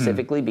rebuild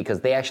specifically because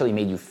they actually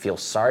made you feel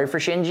sorry for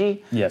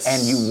Shinji,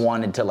 and you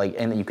wanted to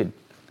and you could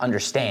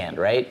understand,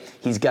 right?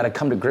 He's got to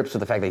come to grips with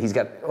the fact that he's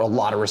got a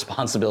lot of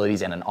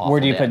responsibilities and an awful.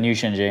 Where do you put New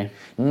Shinji?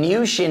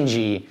 New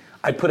Shinji,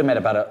 I put him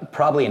at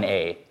probably an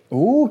A.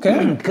 Ooh,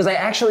 okay. Because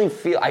I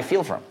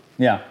feel for him.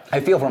 Yeah. I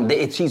feel for him.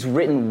 He's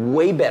written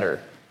way better.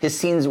 His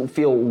scenes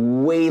feel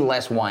way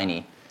less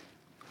whiny.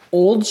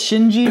 Old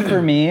Shinji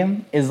for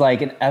me is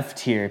like an F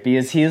tier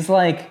because he's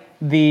like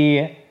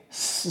the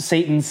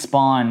Satan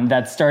spawn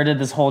that started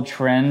this whole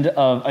trend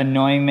of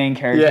annoying main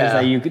characters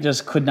that you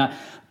just could not.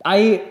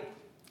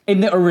 In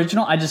the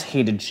original, I just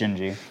hated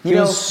Shinji. He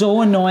was so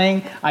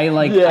annoying.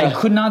 I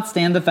could not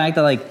stand the fact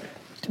that like,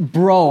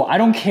 bro, I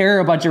don't care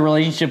about your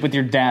relationship with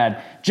your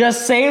dad.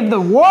 Just save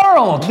the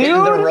world, dude.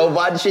 The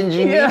robot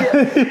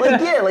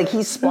Shinji. Like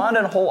he spawned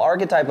a whole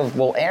archetype of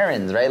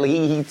Eren's, right? Like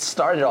he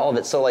started all of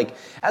it. So like,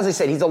 as I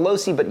said, he's a low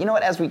C, but you know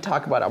what? As we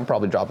talk about it, I'm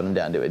probably dropping him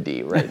down to a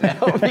D right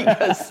now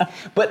because,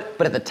 but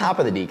at the top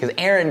of the D, because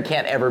Eren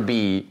can't ever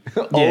be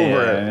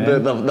over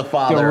the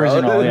father, the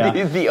original,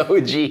 the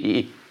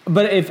OG.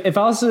 But if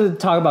I was to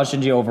talk about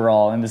Shinji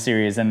overall in the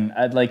series, and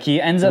like he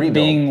ends up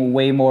being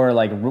way more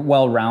like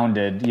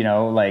well-rounded, you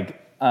know, like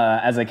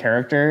as a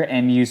character,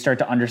 and you start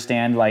to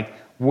understand like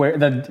where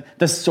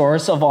the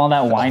source of all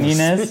that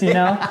whininess, you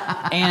know.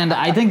 And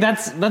I think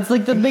that's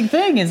like the big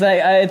thing is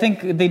that I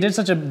think they did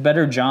such a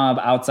better job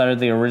outside of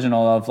the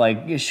original of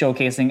like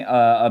showcasing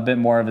a bit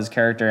more of his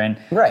character. And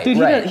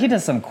he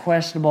does some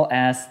questionable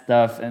ass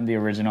stuff in the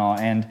original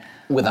and.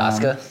 With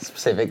Asuka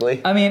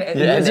specifically. I mean,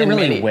 is it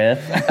really with?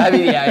 I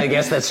mean, yeah, I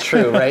guess that's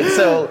true, right?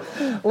 So,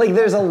 like,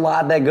 there's a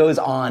lot that goes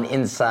on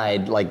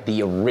inside, like,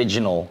 the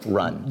original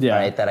run,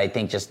 right? That I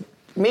think just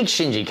makes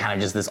Shinji kind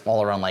of just this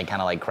all-around, like,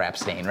 kind of like crap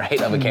stain,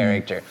 right, of a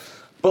character.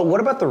 But what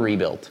about the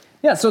rebuild?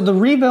 Yeah, so the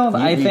rebuild,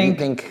 I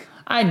think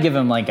I'd give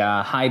him like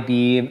a high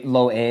B,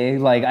 low A.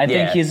 Like I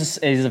think he's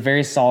a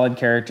very solid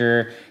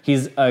character.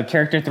 He's a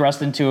character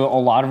thrust into a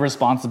lot of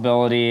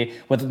responsibility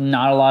with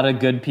not a lot of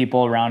good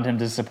people around him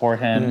to support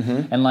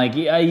him. And like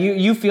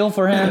you feel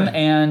for him,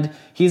 and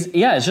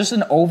it's just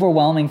an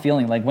overwhelming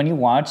feeling. Like when you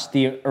watch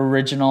the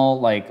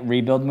original like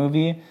rebuild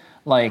movie,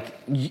 like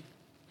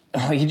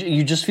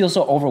you just feel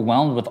so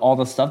overwhelmed with all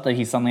the stuff that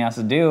he suddenly has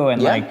to do,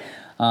 and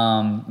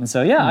and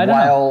so I don't know.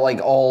 While like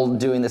all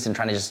doing this and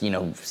trying to just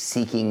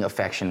seeking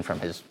affection from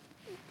his,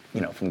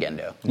 from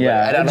Gendo.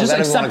 Yeah, I don't know, just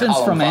acceptance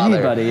from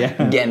anybody. Yeah.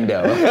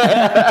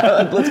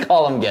 Gendo. Let's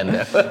call him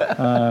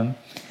Gendo.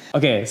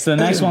 Okay, so the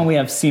next one we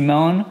have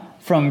Simone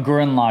from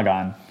Gurren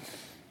Lagann.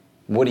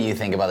 What do you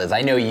think about this?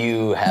 I know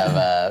you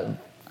have.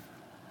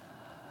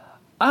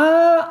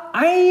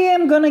 I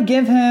am gonna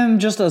give him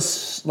just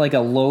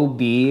a low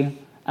B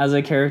as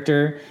a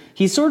character.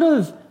 He sort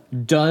of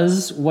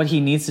does what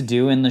he needs to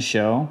do in the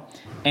show,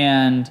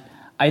 and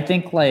I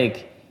think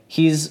like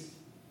he's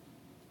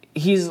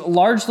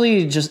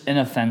largely just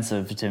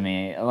inoffensive to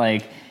me.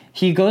 Like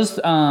he goes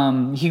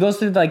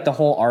through like the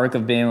whole arc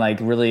of being like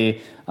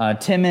really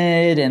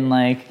timid and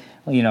like,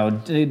 you know,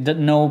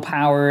 no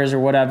powers or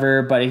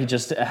whatever, but he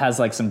just has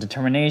like some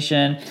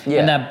determination,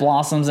 and that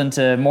blossoms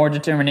into more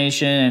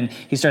determination, and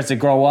he starts to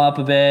grow up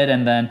a bit,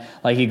 and then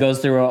like he goes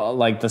through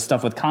like the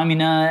stuff with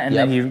Kamina, and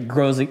then he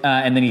grows,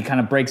 and then he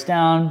kind of breaks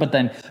down, but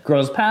then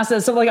grows past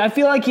it. So like I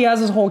feel like he has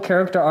this whole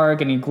character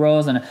arc, and he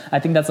grows, and I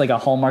think that's like a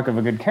hallmark of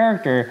a good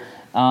character.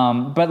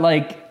 But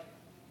like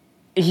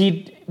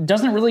he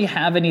doesn't really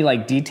have any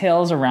like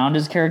details around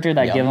his character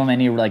that give him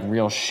any like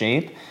real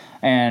shape.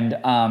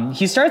 And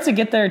he starts to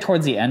get there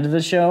towards the end of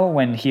the show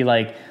when he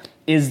like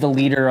is the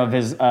leader of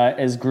his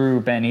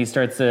group, and he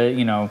starts to,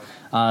 you know,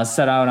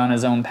 set out on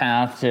his own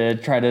path to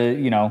try to,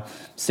 you know,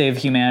 save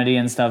humanity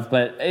and stuff.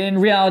 But in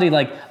reality,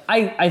 like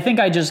I think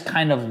I just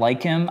kind of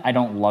like him. I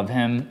don't love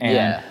him,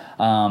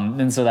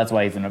 and so that's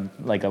why he's in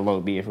a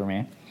low B for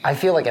me. I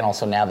feel like, and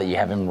also now that you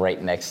have him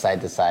right next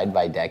side to side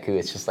by Deku,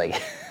 it's just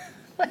like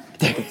I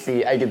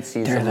can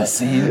see they're the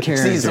same character.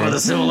 See some of the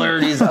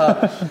similarities.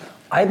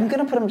 I'm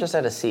gonna put him just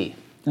at a C.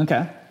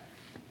 Okay.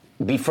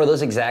 For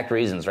those exact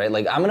reasons, right?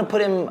 Like I'm gonna put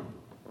him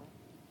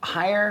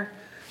higher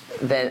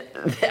than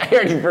I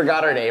already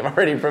forgot her name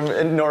already from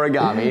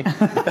Noragami.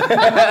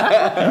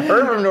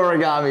 Her from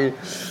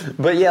Noragami.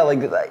 But yeah,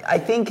 like I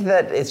think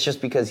that it's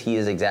just because he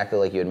is exactly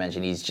like you had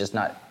mentioned. He's just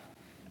not.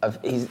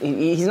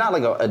 He's not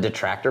like a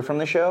detractor from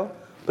the show.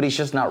 But he's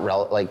just not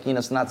like, you know,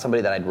 it's not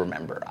somebody that I'd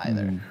remember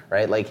either,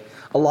 right? Like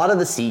a lot of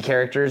the C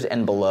characters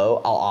and below,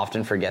 I'll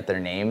often forget their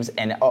names,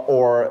 and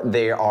or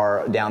they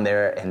are down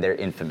there and they're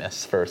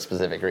infamous for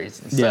specific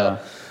reasons. Yeah.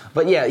 So,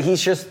 but yeah,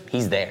 he's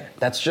there.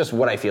 That's just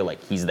what I feel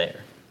like. He's there.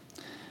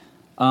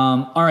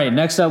 All right,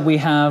 next up we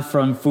have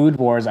from Food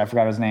Wars. I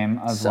forgot his name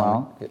as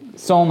well.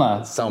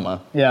 Soma.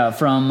 Yeah,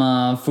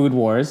 from Food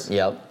Wars.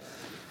 Yep.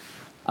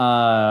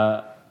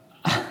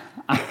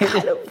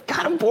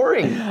 Kind of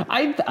boring.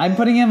 I'm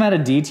putting him at a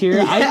D tier.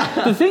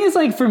 Yeah. The thing is,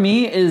 like, for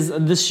me, is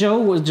the show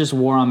was just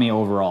wore on me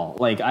overall.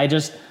 Like, I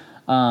just,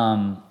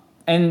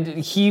 and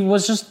he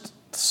was just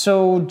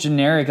so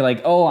generic.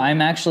 Like, oh,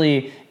 I'm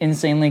actually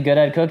insanely good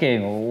at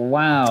cooking.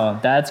 Wow,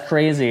 that's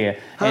crazy.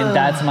 And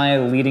that's my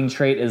leading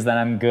trait, is that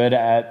I'm good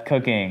at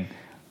cooking.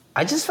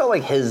 I just felt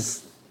like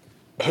his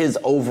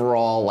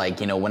overall,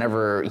 like, you know,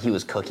 whenever he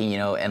was cooking, you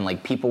know, and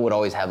like people would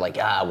always have like,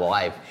 well,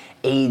 I've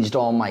aged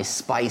all my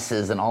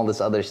spices and all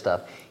this other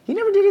stuff. He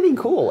never did anything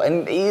cool.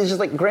 And he's just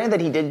like, granted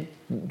that he did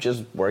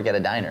just work at a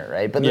diner,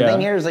 right? But the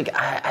thing here is like,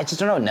 I just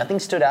don't know. Nothing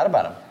stood out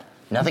about him.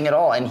 Nothing at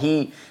all. And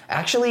he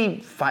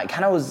actually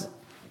kind of was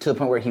to the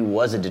point where he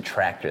was a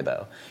detractor,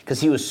 though. Because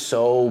he was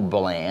so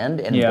bland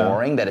and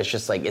boring that it's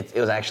just like, it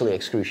was actually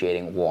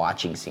excruciating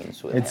watching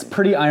scenes with him. It's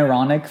pretty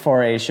ironic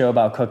for a show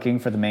about cooking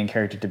for the main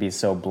character to be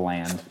so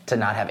bland. To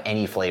not have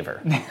any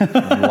flavor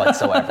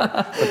whatsoever.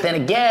 But then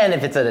again,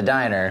 if it's at a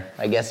diner,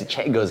 I guess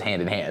it goes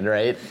hand in hand,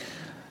 right?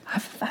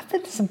 I've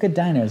been to some good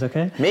diners,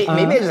 okay? Maybe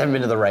I just haven't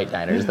been to the right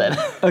diners then.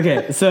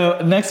 Okay, so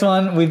next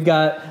one, we've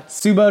got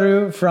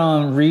Subaru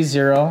from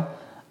Re:Zero.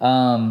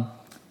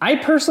 I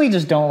personally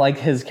just don't like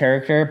his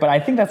character, but I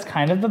think that's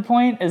kind of the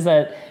point, is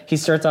that he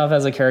starts off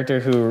as a character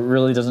who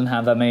really doesn't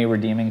have that many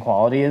redeeming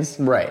qualities.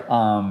 Right.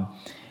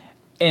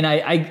 And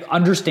I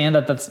understand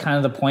that that's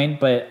kind of the point,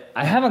 but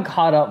I haven't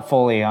caught up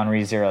fully on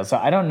Re:Zero, so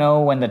I don't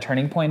know when the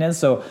turning point is.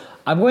 So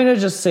I'm going to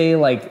just say,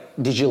 like,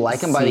 did you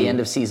like him by the end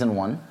of season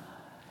 1?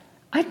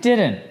 I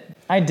didn't.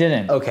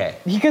 Okay.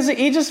 Because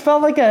he just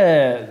felt like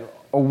a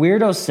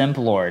weirdo simp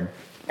lord.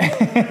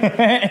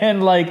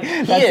 And like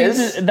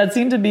that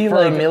seemed to be for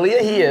like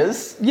Emilia, he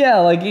is. Yeah,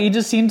 like he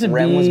just seemed to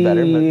Rem be. Was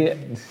better,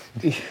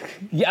 but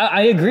yeah,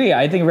 I agree.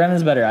 I think Rem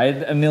is better.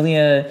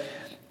 Emilia,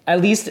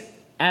 at least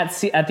at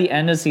the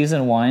end of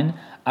season 1,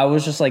 I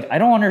was just like, I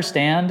don't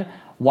understand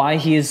why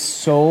he is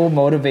so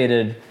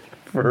motivated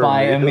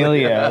by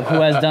Emilia, who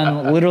has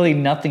done literally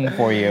nothing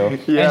for you.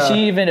 Yeah. And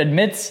she even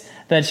admits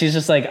that she's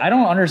just like, I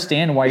don't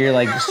understand why you're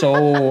like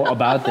so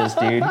about this,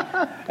 dude.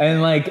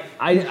 And like,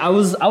 I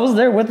was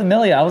there with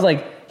Emilia. I was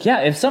like,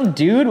 yeah, if some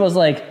dude was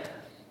like,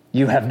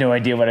 you have no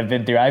idea what I've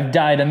been through. I've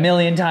died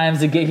 1,000,000 times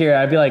to get here.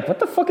 I'd be like, what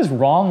the fuck is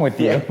wrong with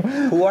you? Yeah.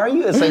 Who are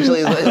you,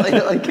 essentially?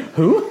 like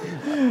who?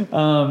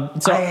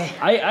 So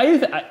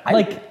I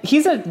like,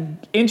 he's an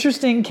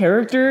interesting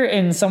character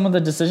in some of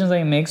the decisions that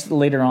he makes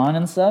later on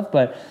and stuff,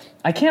 but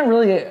I can't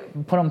really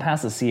put him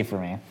past a C for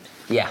me.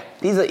 Yeah,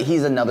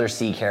 he's another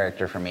C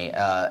character for me.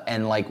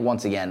 And like,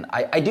 once again,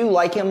 I do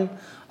like him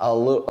a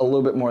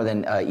little bit more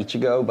than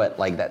Ichigo, but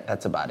like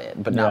that's about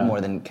it. But not more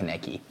than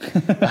Kaneki.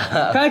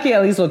 Kaneki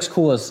at least looks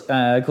cool as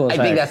I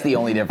think that's the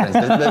only difference.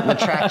 The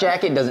track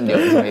jacket doesn't do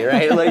it for me,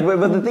 right? Like,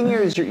 but the thing here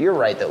is, you're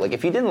right though. Like,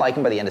 if you didn't like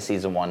him by the end of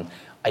season 1,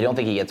 I don't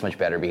think he gets much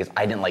better, because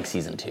I didn't like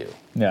season 2.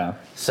 Yeah.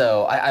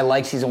 So I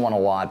like season 1 a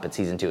lot, but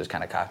season 2 is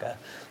kind of caca.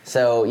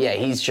 So yeah,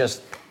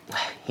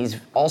 he's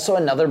also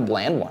another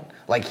bland one.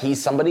 Like,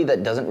 he's somebody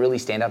that doesn't really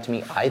stand out to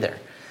me either.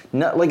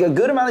 No, like, a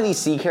good amount of these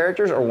C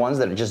characters are ones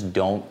that just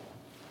don't.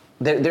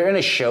 They're in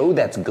a show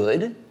that's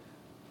good,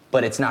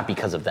 but it's not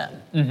because of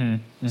them. Mm-hmm,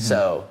 mm-hmm.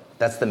 So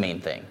that's the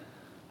main thing.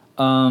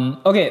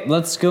 Okay,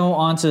 let's go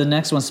on to the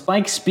next one.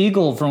 Spike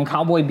Spiegel from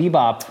Cowboy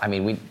Bebop. I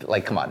mean,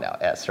 come on now,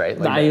 S, right?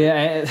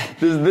 This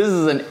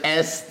is an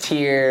S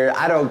tier.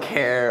 I don't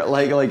care.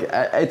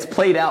 It's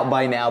played out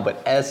by now,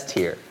 but S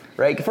tier,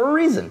 right? For a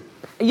reason.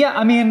 Yeah,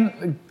 I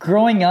mean,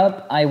 growing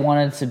up, I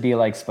wanted to be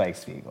like Spike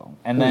Spiegel.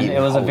 And then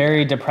it was a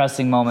very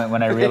depressing moment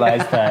when I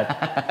realized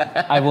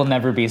that I will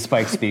never be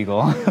Spike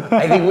Spiegel.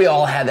 I think we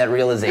all had that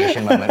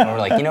realization moment where we're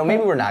like,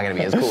 maybe we're not going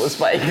to be as cool as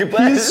Spike.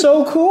 But he's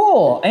so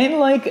cool. And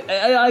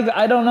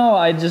I don't know,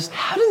 I just...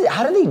 How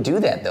do they do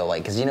that though?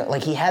 Because,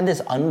 he had this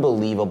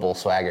unbelievable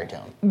swagger to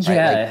him. Right?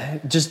 Yeah,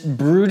 just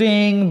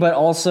brooding, but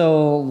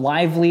also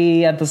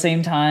lively at the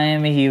same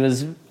time. He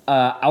was...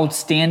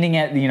 outstanding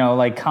at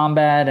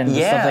combat and the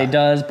stuff that he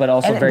does, but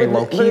also very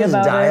low key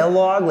about his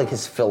dialogue,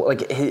 his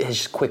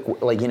quick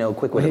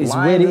quick-witted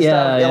lines witty, and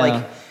stuff.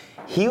 Yeah.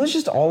 He was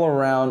just all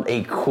around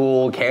a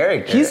cool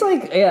character. He's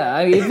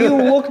if you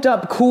looked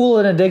up cool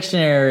in a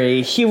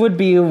dictionary, he would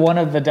be one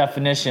of the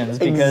definitions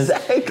because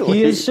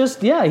he is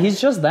just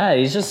he's just that.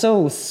 He's just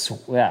so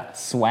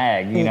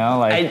swag,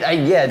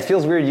 it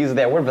feels weird using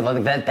that word,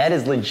 but that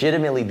is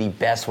legitimately the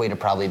best way to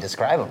probably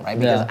describe him, right?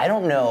 Because I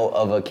don't know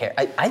of a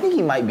character. I think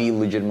he might be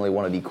legitimately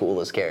one of the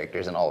coolest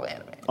characters in all of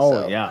anime.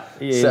 Oh, yeah.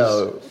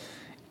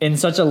 In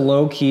such a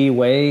low-key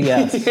way,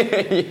 yes.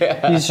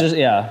 He's just,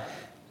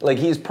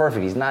 he's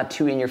perfect. He's not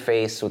too in your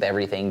face with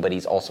everything, but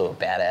he's also a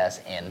badass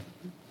and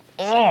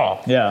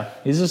yeah,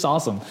 he's just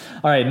awesome.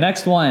 All right,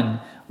 next one.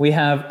 We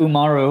have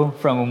Umaru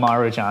from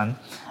Umaru-chan.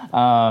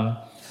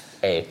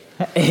 A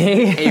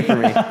for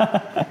me.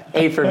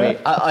 A for me.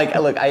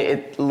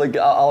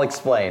 I'll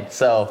explain.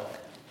 So,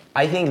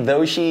 I think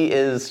though she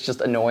is just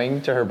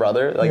annoying to her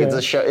brother,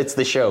 it's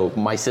the show.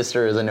 My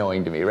sister is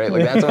annoying to me, right?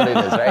 That's what it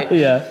is, right?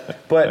 Yeah.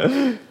 But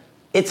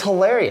it's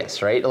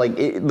hilarious, right?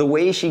 The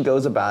way she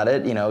goes about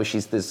it,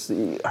 she's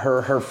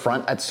her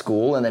front at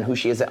school and then who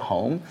she is at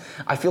home.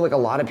 I feel like a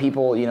lot of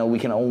people, we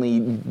can only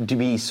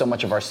be so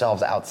much of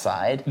ourselves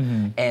outside.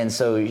 Mm-hmm. And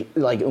so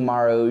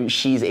Umaru,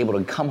 she's able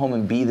to come home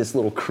and be this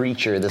little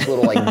creature, this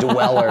little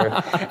dweller.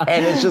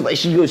 And it's just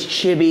she goes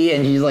chibi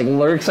and she's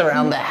lurks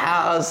around the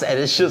house and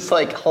it's just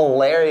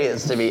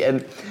hilarious to me.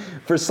 And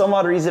for some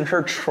odd reason,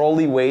 her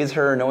trolly ways,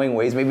 her annoying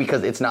ways, maybe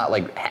because it's not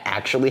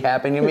actually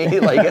happening to me.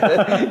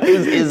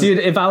 Dude,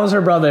 if I was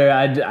her brother,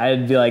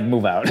 I'd be like,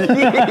 move out. Maybe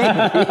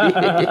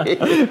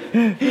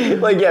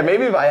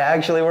if I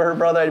actually were her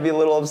brother, I'd be a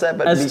little upset.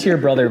 But S tier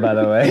brother, by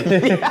the way.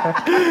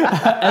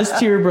 S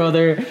tier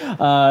brother.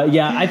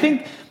 I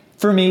think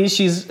for me,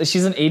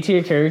 she's an A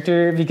tier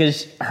character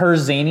because her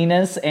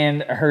zaniness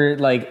and her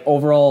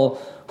overall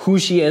who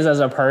she is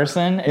as a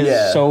person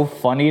is so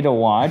funny to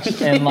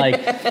watch. And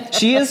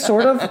she is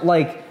sort of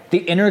the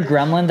inner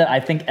gremlin that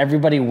I think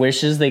everybody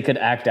wishes they could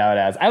act out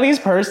as. At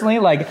least personally,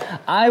 I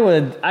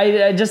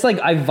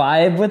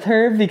vibe with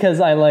her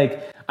because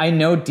I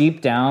know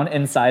deep down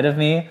inside of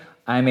me,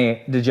 I'm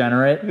a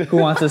degenerate who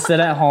wants to sit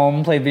at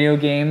home, play video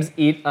games,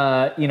 eat,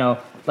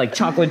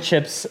 chocolate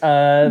chips,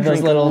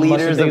 those little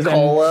liters of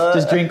cola.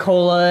 Just drink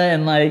cola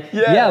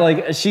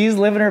and she's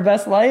living her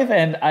best life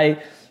and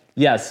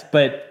yes,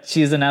 but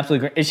she's an absolute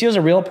great... If she was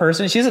a real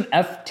person, she's an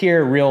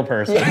F-tier real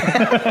person.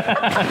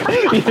 Yeah.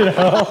 She's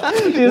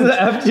an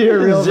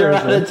F-tier real 0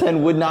 person. 0 out of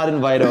 10 would not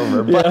invite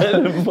over.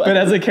 But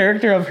as a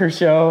character of her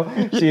show,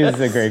 she is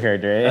a great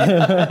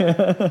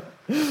character.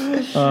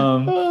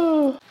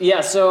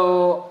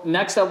 So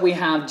next up we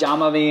have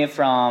Jamami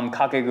from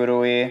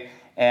Kakegurui.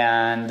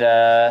 And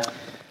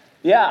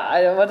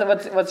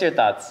what's your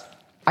thoughts?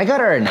 I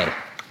got her an A.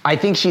 I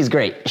think she's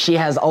great. She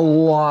has a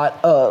lot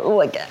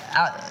of,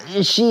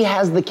 she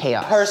has the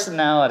chaos.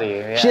 Personality.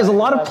 Yeah. She has a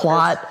lot of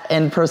plot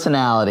and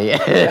personality.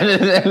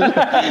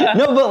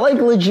 No, but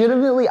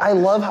legitimately, I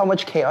love how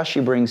much chaos she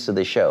brings to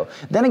the show.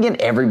 Then again,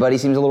 everybody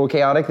seems a little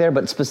chaotic there,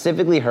 but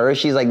specifically her,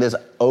 she's this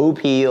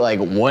OP,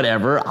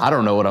 whatever, I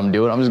don't know what I'm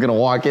doing. I'm just gonna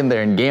walk in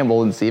there and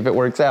gamble and see if it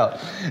works out.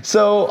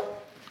 So,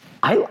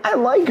 I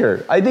like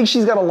her. I think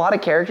she's got a lot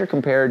of character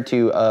compared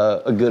to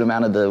a good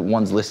amount of the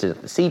ones listed at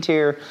the C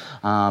tier.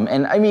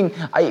 And I mean,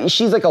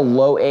 she's a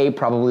low A,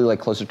 probably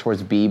closer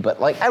towards B,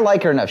 but I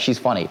like her enough. She's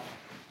funny.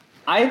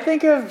 I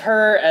think of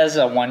her as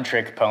a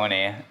one-trick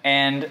pony,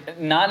 and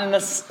not in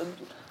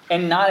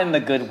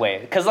the good way.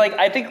 Because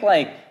I think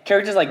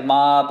characters like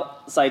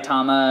Mob,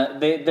 Saitama,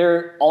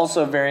 they're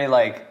also very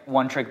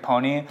one-trick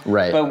pony.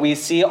 Right. But we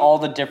see all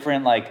the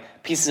different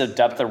pieces of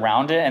depth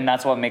around it, and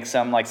that's what makes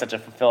them such a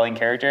fulfilling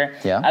character.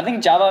 Yeah. I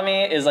think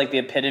Jabami is the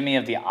epitome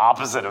of the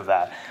opposite of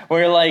that,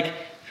 where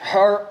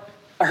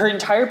her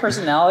entire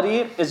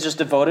personality is just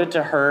devoted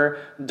to her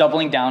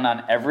doubling down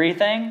on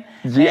everything.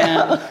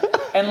 Yeah.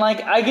 And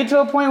I get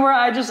to a point where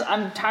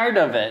I'm tired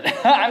of it.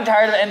 I'm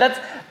tired of it, and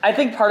I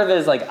think part of it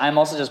is I'm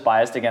also just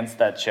biased against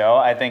that show.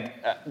 I think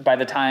by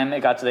the time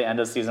it got to the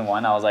end of season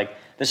 1, I was like,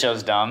 the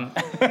show's dumb.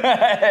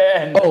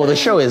 The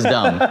show is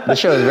dumb. The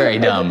show is very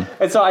dumb.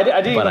 And so I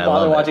didn't even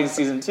bother watching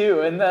season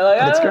 2. And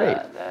that's great.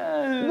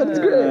 That's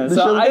great.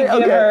 So I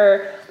give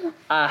her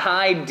a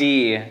high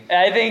D.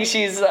 I think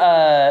she's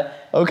not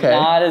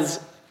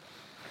as...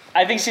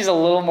 I think she's a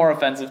little more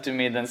offensive to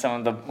me than some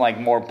of the like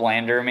more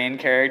blander main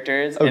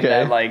characters. Okay. In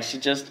that like she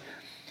just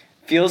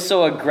feels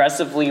so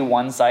aggressively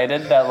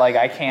one-sided that like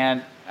I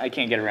can't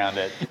get around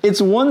it.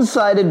 It's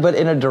one-sided, but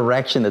in a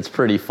direction that's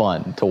pretty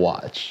fun to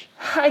watch.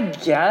 I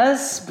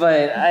guess,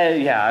 but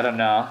I don't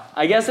know.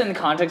 I guess in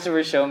context of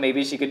her show,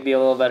 maybe she could be a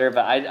little better,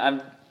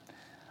 but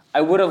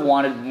I would have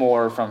wanted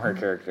more from her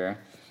character.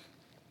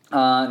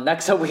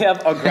 Next up, we have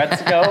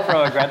Aggretsuko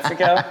from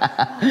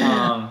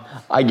Aggretsuko.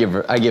 I give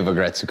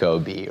Aggretsuko a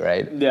B,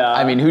 right? Yeah.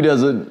 I mean, who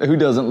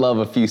doesn't love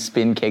a few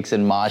spin kicks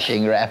and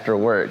moshing after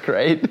work,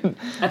 right?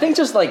 I think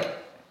just like,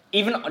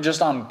 even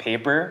just on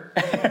paper,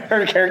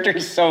 her character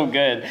is so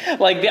good.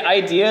 Like the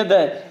idea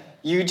that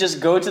you just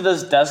go to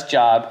this desk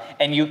job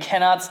and you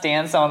cannot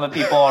stand some of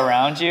the people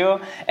around you,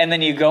 and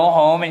then you go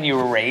home and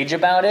you rage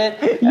about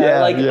it.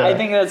 Yeah, I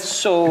think that's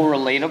so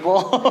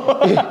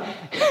relatable.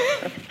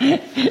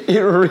 It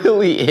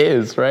really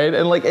is, right?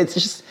 And like, it's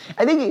just,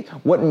 I think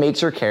what makes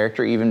her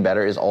character even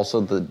better is also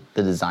the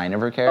design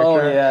of her character.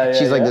 Oh, yeah,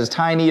 She's like this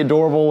tiny,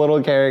 adorable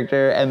little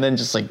character, and then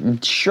just like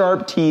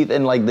sharp teeth,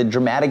 and like the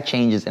dramatic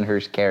changes in her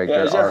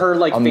character are her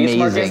like amazing.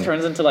 face markings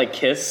turns into like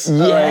Kiss.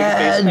 Yeah,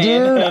 face paint,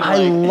 dude, and, I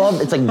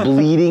love it's like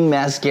bleeding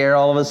mascara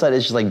all of a sudden.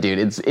 It's just like, dude,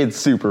 it's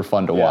super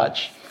fun to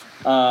watch.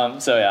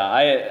 So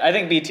yeah, I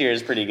think B tier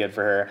is pretty good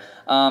for her.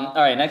 All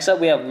right, next up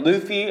we have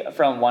Luffy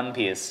from One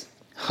Piece.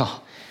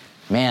 Oh,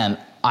 man,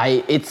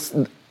 it's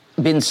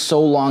been so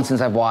long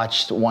since I've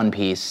watched One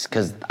Piece,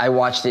 because I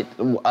watched it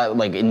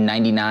like in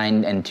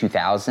 '99 and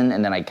 2000,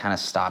 and then I kind of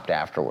stopped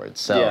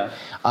afterwards. So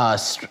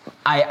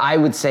I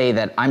would say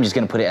that I'm just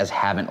gonna put it as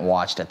haven't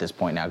watched at this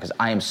point now, because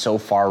I am so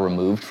far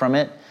removed from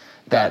it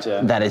that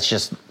it's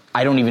just,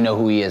 I don't even know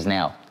who he is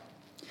now.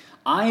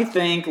 I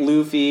think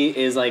Luffy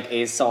is like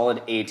a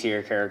solid A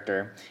tier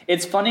character.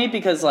 It's funny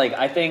because like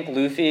I think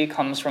Luffy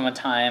comes from a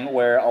time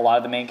where a lot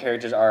of the main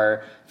characters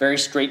are very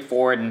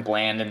straightforward and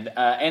bland,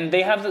 and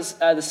they have this,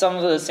 some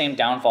of the same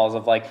downfalls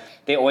of like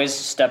they always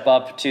step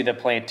up to the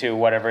plate to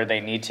whatever they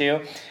need to.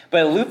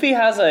 But Luffy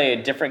has a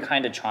different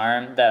kind of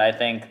charm that I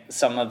think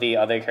some of the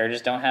other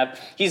characters don't have.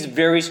 He's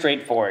very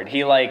straightforward.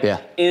 He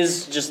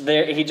is just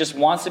there. He just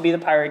wants to be the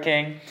Pirate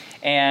King,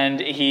 and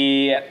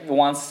he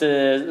wants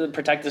to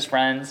protect his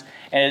friends.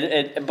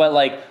 But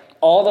like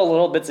all the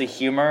little bits of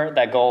humor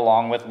that go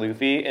along with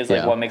Luffy is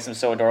like what makes him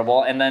so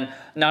adorable. And then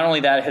not only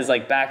that, his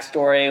like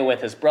backstory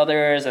with his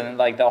brothers and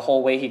like the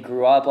whole way he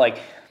grew up, like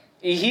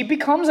he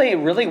becomes a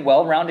really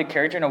well-rounded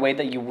character in a way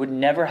that you would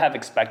never have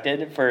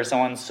expected for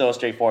someone so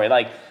straightforward.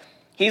 Like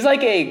he's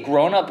like a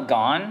grown-up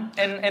Gon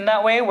in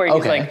that way, where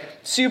he's like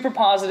super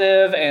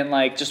positive and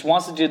like just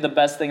wants to do the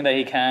best thing that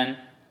he can.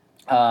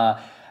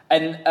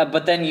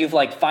 But then you've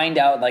like find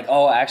out like,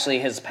 oh, actually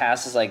his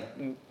past is like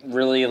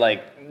really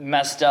like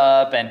messed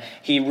up, and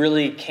he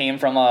really came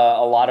from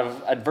a lot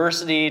of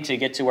adversity to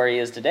get to where he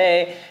is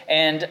today.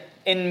 And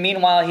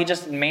meanwhile, he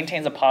just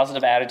maintains a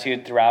positive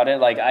attitude throughout it.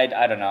 Like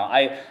I don't know.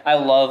 I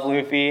love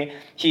Luffy.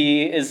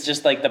 He is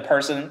just like the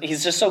person.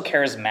 He's just so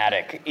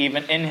charismatic,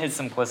 even in his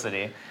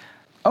simplicity.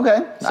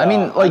 Okay, So, I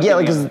mean, like, yeah,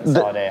 like,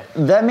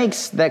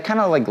 because that kind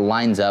of like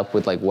lines up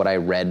with like what I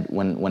read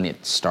when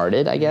it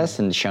started, I guess,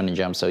 in Shonen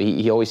Jump. So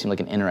he always seemed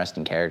like an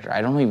interesting character. I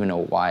don't even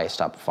know why I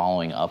stopped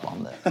following up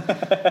on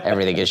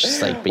everything. It's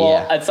just like, but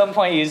well, at some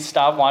point you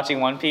stop watching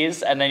One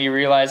Piece, and then you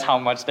realize how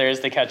much there is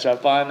to catch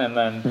up on, and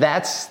then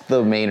that's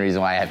the main reason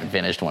why I haven't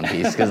finished One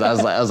Piece, because I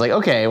was like,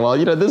 okay, well,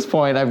 at this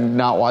point, I've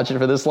not watched it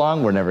for this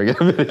long. We're never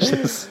gonna finish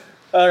this.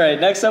 All right,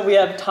 next up we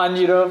have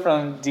Tanjiro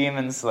from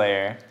Demon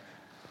Slayer.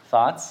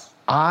 Thoughts?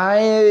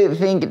 I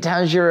think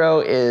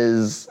Tanjiro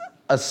is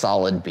a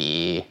solid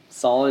B.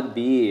 Solid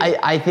B.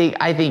 I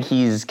think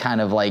he's kind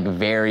of like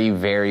very,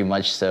 very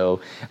much so.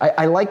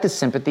 I like the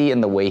sympathy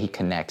and the way he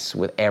connects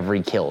with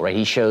every kill, right?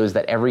 He shows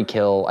that every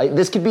kill,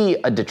 this could be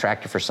a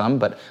detractor for some,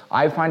 but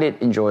I find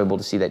it enjoyable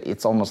to see that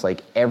it's almost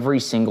like every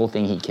single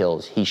thing he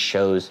kills, he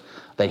shows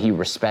that he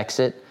respects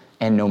it.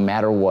 And no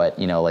matter what,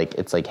 like,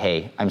 it's like,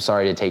 hey, I'm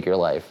sorry to take your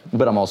life,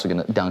 but I'm also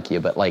gonna dunk you.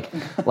 But like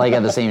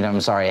at the same time,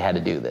 I'm sorry I had to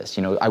do this.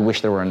 I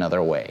wish there were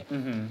another way.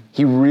 Mm-hmm.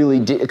 He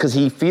really did, because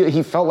he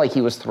felt like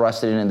he was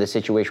thrusted into this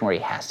situation where he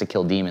has to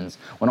kill demons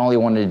when all he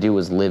wanted to do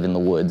was live in the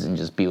woods and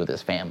just be with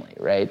his family,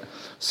 right?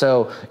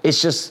 So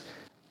it's just,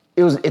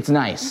 it's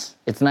nice.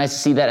 It's nice to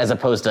see that, as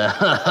opposed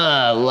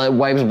to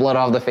wipes blood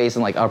off the face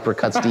and like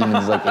uppercuts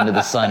demons like into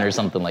the sun or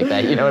something like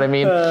that. You know what I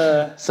mean?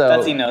 So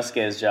that's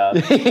Inosuke's job.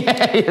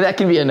 Yeah, that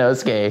can be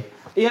Inosuke.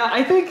 Yeah,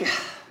 I think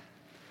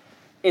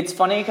it's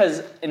funny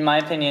because, in my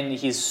opinion,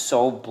 he's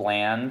so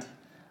bland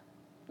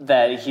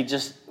that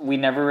we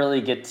never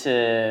really get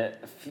to.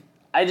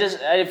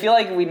 I feel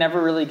like we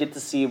never really get to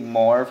see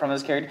more from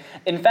his character.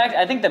 In fact,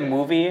 I think the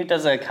movie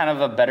does a kind of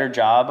a better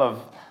job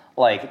of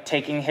like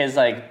taking his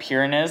like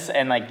pureness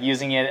and like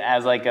using it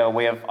as like a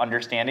way of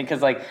understanding.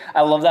 Because like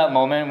I love that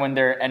moment when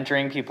they're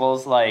entering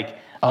people's like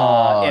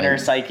inner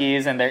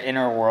psyches and their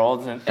inner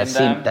worlds and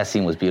that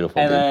scene was beautiful.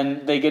 And dude.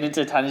 then they get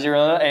into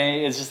Tanjiro,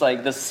 and it's just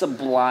like the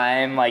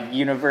sublime like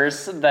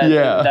universe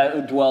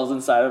that dwells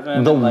inside of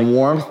him. The and, like,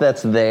 warmth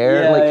that's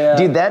there, Yeah, like yeah.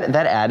 dude, that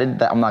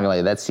added. I'm not gonna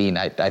lie, that scene.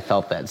 I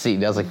felt that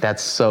scene. I was like,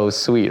 that's so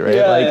sweet, right?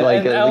 Yeah,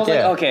 like and I was like,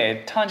 yeah.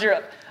 okay,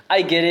 Tanjiro,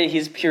 I get it,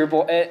 he's pure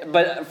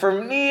but for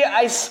me,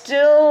 I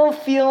still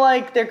feel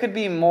like there could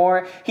be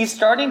more. He's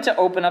starting to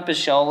open up his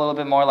shell a little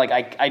bit more.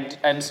 Like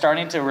I'm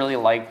starting to really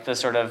like the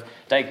sort of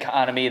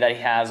dichotomy that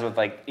he has with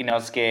like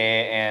Inosuke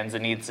and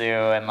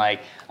Zenitsu, and like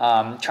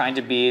trying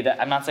to be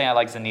that. I'm not saying I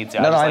like Zenitsu.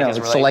 No, I know. his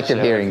It's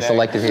selective hearing.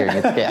 Selective hearing.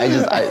 It's,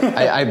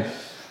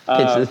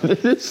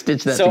 I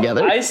stitch that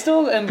together. I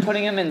still am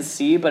putting him in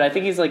C, but I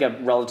think he's like a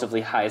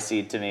relatively high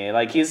C to me.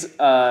 Like he's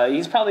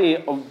probably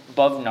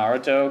above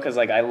Naruto because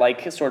like I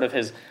like sort of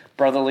his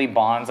brotherly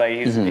bonds that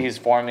he's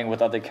forming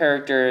with other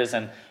characters,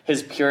 and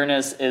his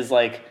pureness is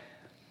like,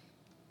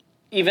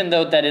 even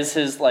though that is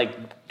his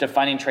like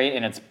defining trait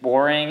and it's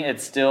boring,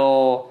 it's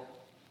still,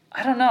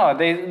 I don't know.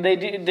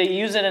 They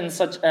use it in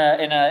such in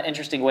an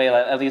interesting way,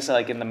 at least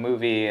like in the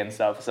movie and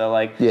stuff. So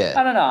like, yeah.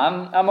 I don't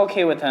know. I'm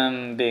okay with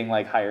him being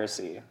like higher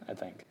C, I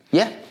think.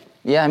 Yeah.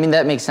 I mean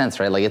that makes sense,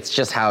 right? Like it's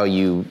just how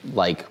you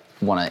like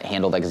want to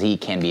handle that, because he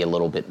can be a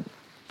little bit,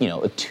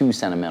 too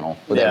sentimental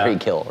with every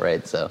kill,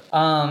 right? So.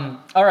 All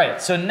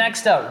right. So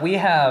next up we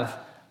have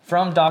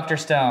from Dr.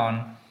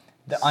 Stone,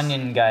 the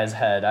onion guy's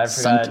head. I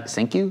forgot.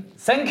 Senku?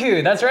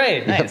 Senku. That's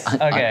right. Nice.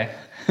 Okay.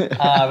 We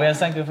have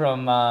Senku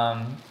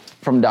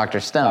from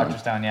Dr. Stone. Dr.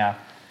 Stone, yeah.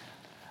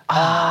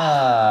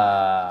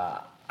 I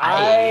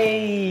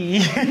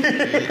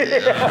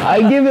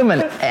give him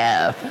an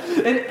F.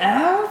 An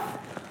F?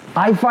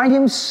 I find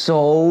him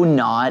so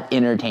not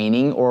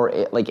entertaining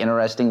or like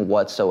interesting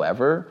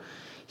whatsoever.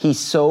 He's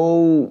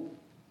so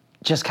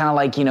just kind of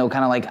like,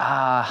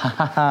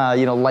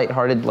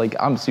 lighthearted, like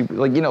I'm super,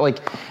 like,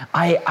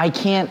 I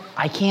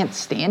can't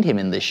stand him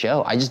in this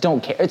show. I just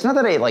don't care. It's not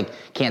that I like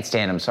can't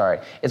stand him, sorry.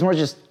 It's more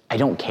just, I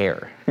don't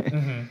care.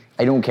 Mm-hmm.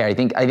 I don't care. I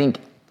think,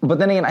 but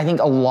then again, I think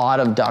a lot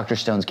of Dr.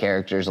 Stone's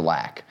characters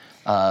lack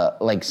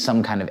like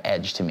some kind of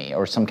edge to me,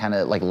 or some kind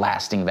of like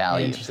lasting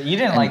value. Interesting. You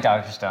didn't like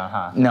Dr. Stone,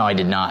 huh? No, I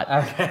did not.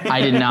 Okay.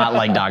 I did not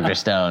like Dr.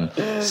 Stone.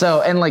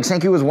 So, and like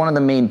Senku was one of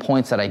the main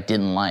points that I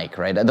didn't like,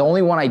 right? The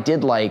only one I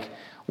did like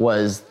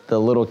was the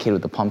little kid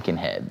with the pumpkin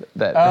head.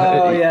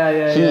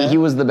 He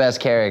was the best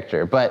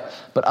character. But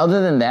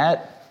other than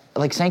that,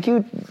 like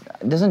Senku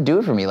doesn't do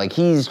it for me. Like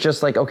he's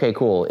just like, okay,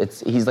 cool.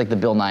 He's like the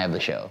Bill Nye of the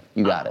show.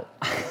 You got it.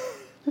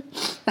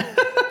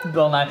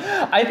 Bill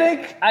Nye. I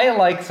think I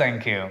like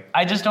Senku.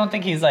 I just don't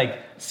think he's like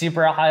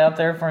super high up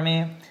there for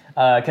me.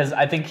 Because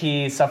I think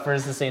he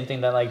suffers the same thing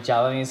that like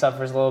Jalani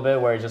suffers a little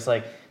bit, where just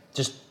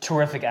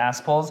terrific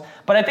ass pulls.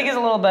 But I think he's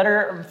a little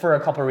better for a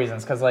couple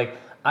reasons. Because like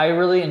I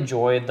really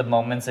enjoyed the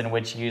moments in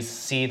which you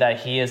see that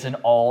he isn't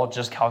all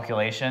just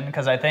calculation.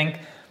 Because I think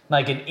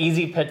like an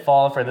easy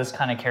pitfall for this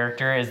kind of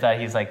character is that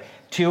he's like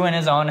too in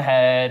his own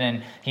head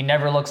and he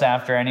never looks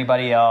after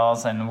anybody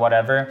else and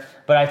whatever.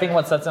 But I think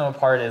what sets him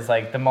apart is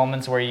like the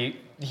moments where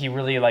he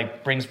really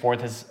like brings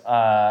forth his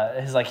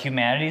like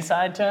humanity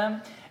side to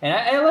him. And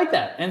I like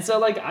that. And so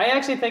like I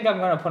actually think I'm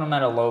gonna put him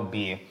at a low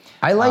B.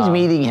 I liked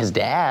meeting his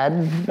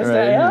dad.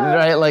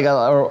 Right? Like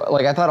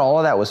I thought all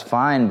of that was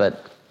fine,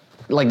 but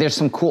like there's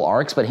some cool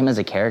arcs, but him as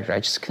a character, I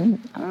just couldn't.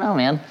 I don't know,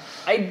 man.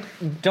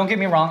 Don't get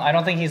me wrong. I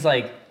don't think he's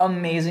like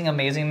amazing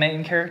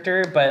main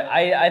character, but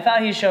I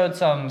thought he showed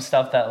some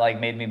stuff that like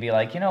made me be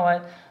like, you know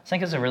what,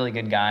 Senku's a really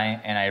good guy,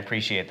 and I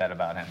appreciate that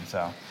about him.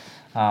 So,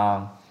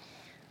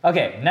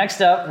 okay. Next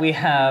up, we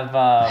have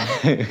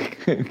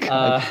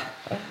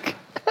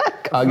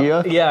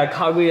Kaguya. Yeah,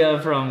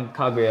 Kaguya from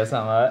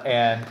Kaguya-sama,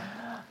 and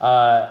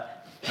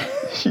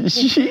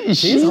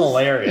she's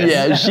hilarious.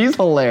 Yeah, she's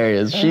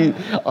hilarious.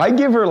 I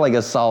give her like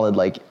a solid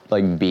like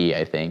B,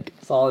 I think.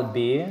 Solid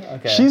B?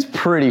 Okay. She's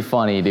pretty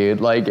funny,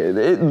 dude. Like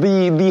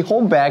the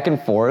whole back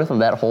and forth of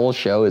that whole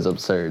show is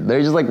absurd.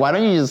 They're just like, why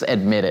don't you just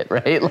admit it,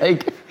 right?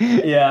 Like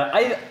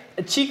yeah,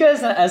 Chika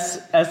is an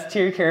S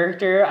tier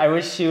character. I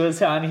wish she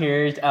was on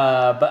here,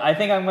 but I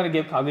think I'm gonna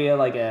give Kaguya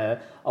like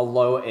a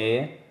low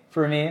A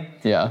for me.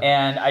 Yeah.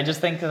 And I just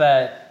think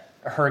that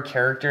her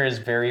character is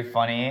very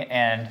funny,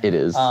 and it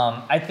is.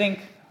 I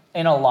think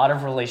in a lot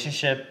of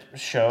relationship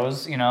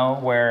shows,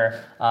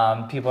 where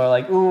people are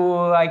like,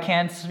 ooh, I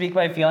can't speak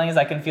my feelings,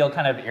 I can feel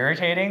kind of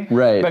irritating.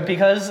 Right. But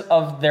because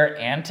of their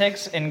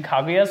antics in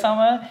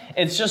Kaguya-sama,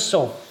 it's just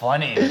so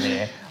funny to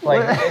me.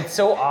 Like, it's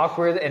so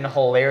awkward and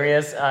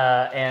hilarious,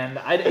 and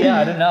I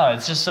don't know,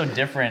 it's just so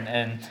different.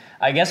 And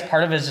I guess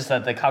part of it is just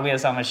that the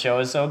Kaguya-sama show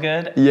is so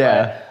good.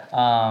 Yeah.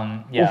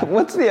 But, yeah.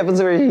 What's the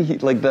episode where he,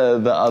 like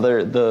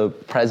the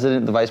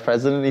president, the vice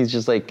president, he's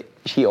just like,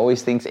 she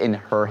always thinks in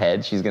her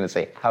head she's gonna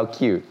say, "How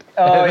cute."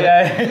 Oh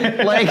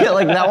yeah. like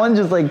that one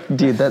just like,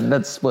 dude,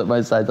 that split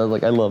my sides. I was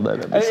like, I love that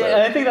episode.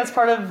 I think that's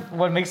part of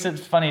what makes it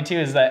funny too,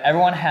 is that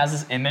everyone has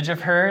this image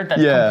of her that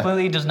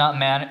completely does not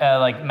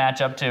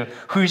match up to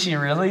who she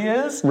really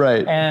is.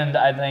 Right. And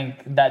I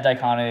think that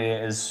dichotomy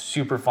is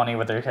super funny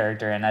with her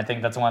character, and I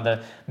think that's one of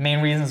the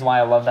main reasons why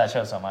I love that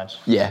show so much.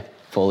 Yeah,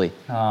 fully.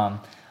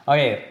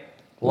 Okay.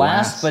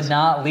 Last but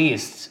not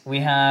least, we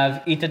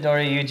have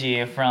Itadori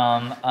Yuji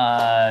from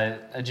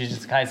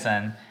Jujutsu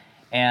Kaisen,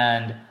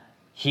 and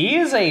he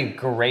is a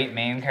great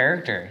main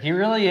character. He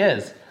really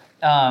is.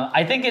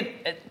 I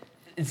think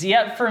it's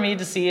yet for me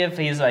to see if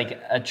he's like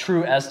a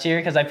true S tier,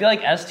 because I feel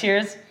like S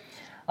tiers,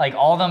 like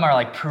all of them are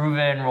like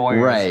proven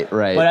warriors.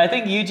 Right. But I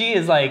think Yuji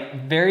is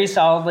like very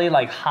solidly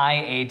like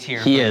high A tier.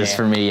 He is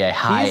for me,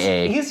 high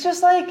A. He's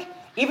just like,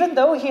 even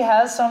though he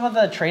has some of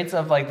the traits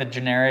of like the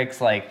generics,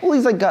 like, well,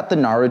 he's like got the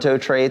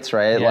Naruto traits,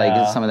 right? Yeah.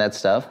 Like some of that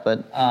stuff,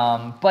 but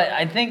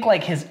I think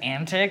like his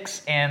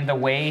antics and the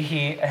way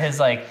his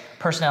like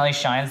personality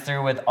shines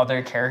through with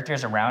other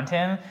characters around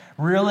him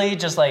really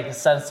just like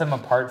sets him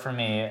apart for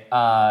me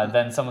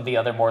than some of the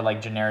other more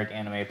like generic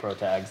anime pro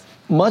tags.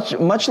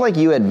 Much like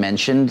you had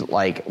mentioned,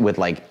 like with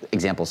like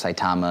example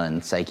Saitama and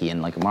Saiki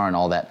and like Amara and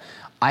all that,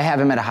 I have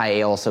him at a high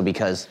A also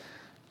because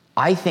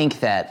I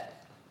think that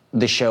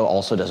the show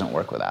also doesn't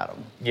work without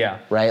him. Yeah.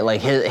 Right? Like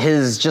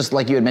his just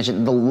like you had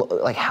mentioned,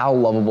 like how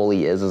lovable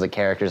he is as a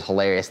character is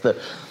hilarious. The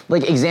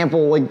like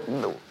example, like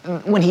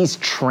when he's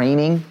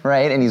training,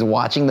 right? And he's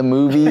watching the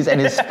movies and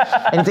it's like,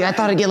 I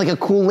thought I'd get like a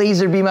cool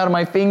laser beam out of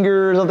my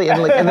finger or something.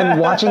 And then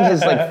watching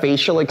his like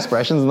facial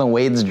expressions and the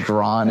way it's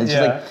drawn, it's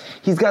just like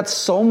he's got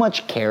so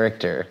much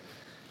character.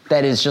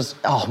 That is just,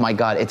 oh my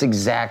God, it's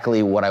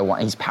exactly what I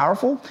want. He's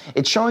powerful.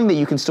 It's showing that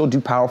you can still do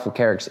powerful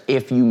characters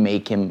if you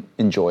make him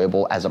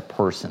enjoyable as a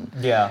person.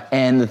 Yeah.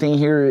 And the thing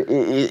here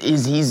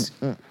is he's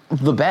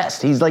the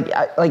best. He's like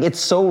it's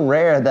so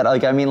rare that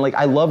like, I mean, like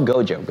I love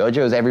Gojo.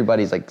 Gojo is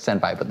everybody's like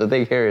senpai, but the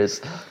thing here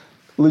is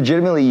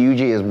legitimately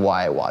Yuji is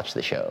why I watch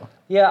the show.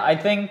 Yeah, I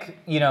think,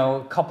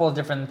 a couple of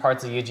different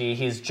parts of Yuji.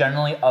 He's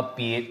generally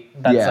upbeat.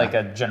 That's like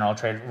a general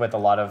trait with a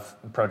lot of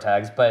pro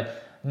tags,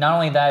 but not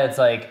only that, it's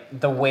like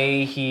the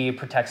way he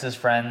protects his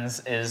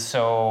friends is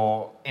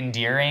so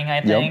endearing, I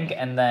think. Yep.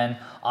 And then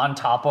on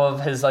top of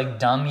his like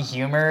dumb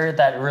humor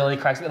that really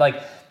cracks me,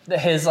 like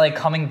his like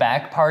coming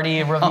back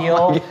party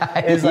reveal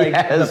is like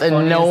the funniest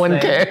and no one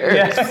thing. cares.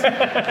 Yes.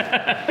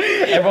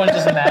 Everyone's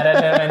just mad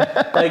at him,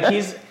 and like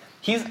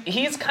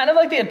he's kind of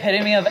like the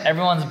epitome of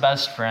everyone's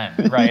best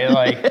friend, right?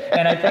 Like,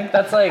 and I think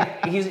that's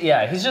like he's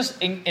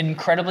just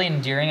incredibly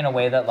endearing in a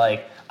way that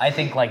like I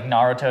think like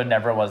Naruto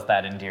never was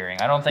that endearing.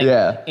 I don't think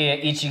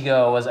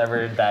Ichigo was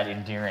ever that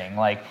endearing.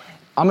 Like,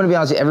 I'm gonna be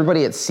honest with you,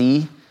 everybody at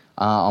C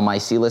on my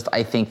C list,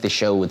 I think the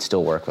show would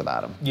still work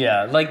without him.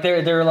 Yeah, like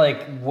they're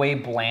like way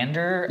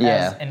blander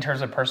in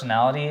terms of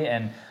personality,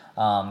 and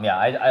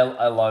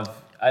I love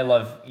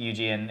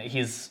Yuji, and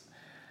he's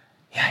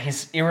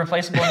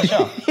irreplaceable in the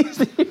show.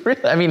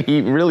 I mean,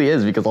 he really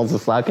is, because also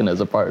Sakuna is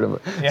a part of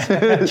it.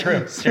 Yeah,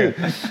 true.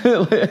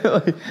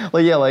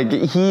 Like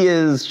he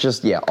is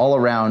just all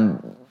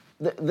around.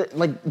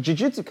 Like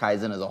Jujutsu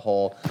Kaisen as a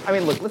whole. I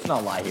mean, look, let's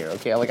not lie here,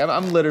 okay? Like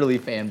I'm literally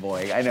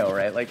fanboying. I know,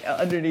 right? Like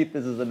underneath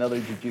this is another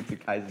Jujutsu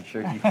Kaisen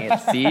shirt you can't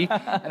see,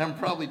 and I'm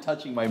probably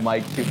touching my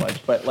mic too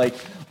much. But like,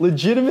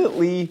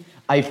 legitimately,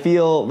 I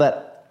feel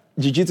that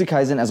Jujutsu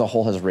Kaisen as a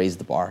whole has raised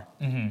the bar.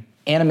 Mm-hmm.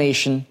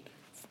 Animation,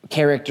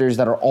 characters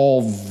that are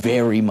all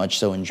very much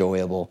so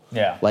enjoyable.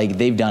 Yeah. Like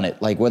they've done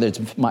it. Like whether it's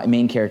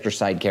main characters,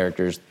 side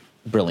characters,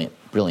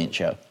 brilliant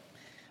show.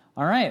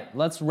 All right,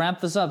 let's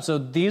wrap this up. So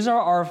these are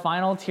our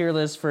final tier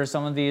lists for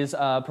some of these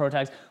pro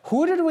tags.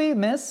 Who did we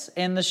miss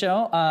in the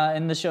show?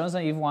 In the shows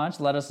that you've watched,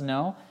 let us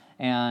know.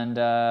 And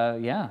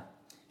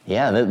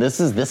Yeah, this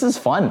is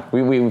fun.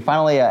 We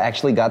finally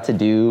actually got to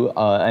do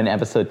an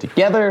episode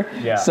together.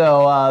 Yeah.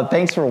 So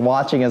thanks for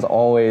watching as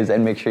always,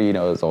 and make sure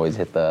as always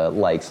hit the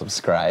like,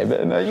 subscribe,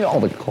 and all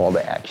the call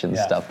to action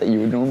stuff that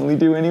you would normally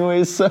do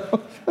anyways.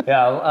 So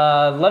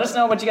let us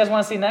know what you guys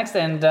want to see next,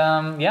 and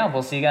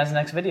we'll see you guys in the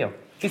next video.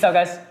 Peace out,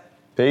 guys.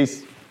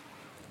 Peace.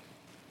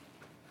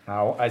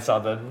 I saw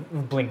the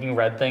blinking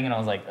red thing, and I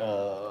was like,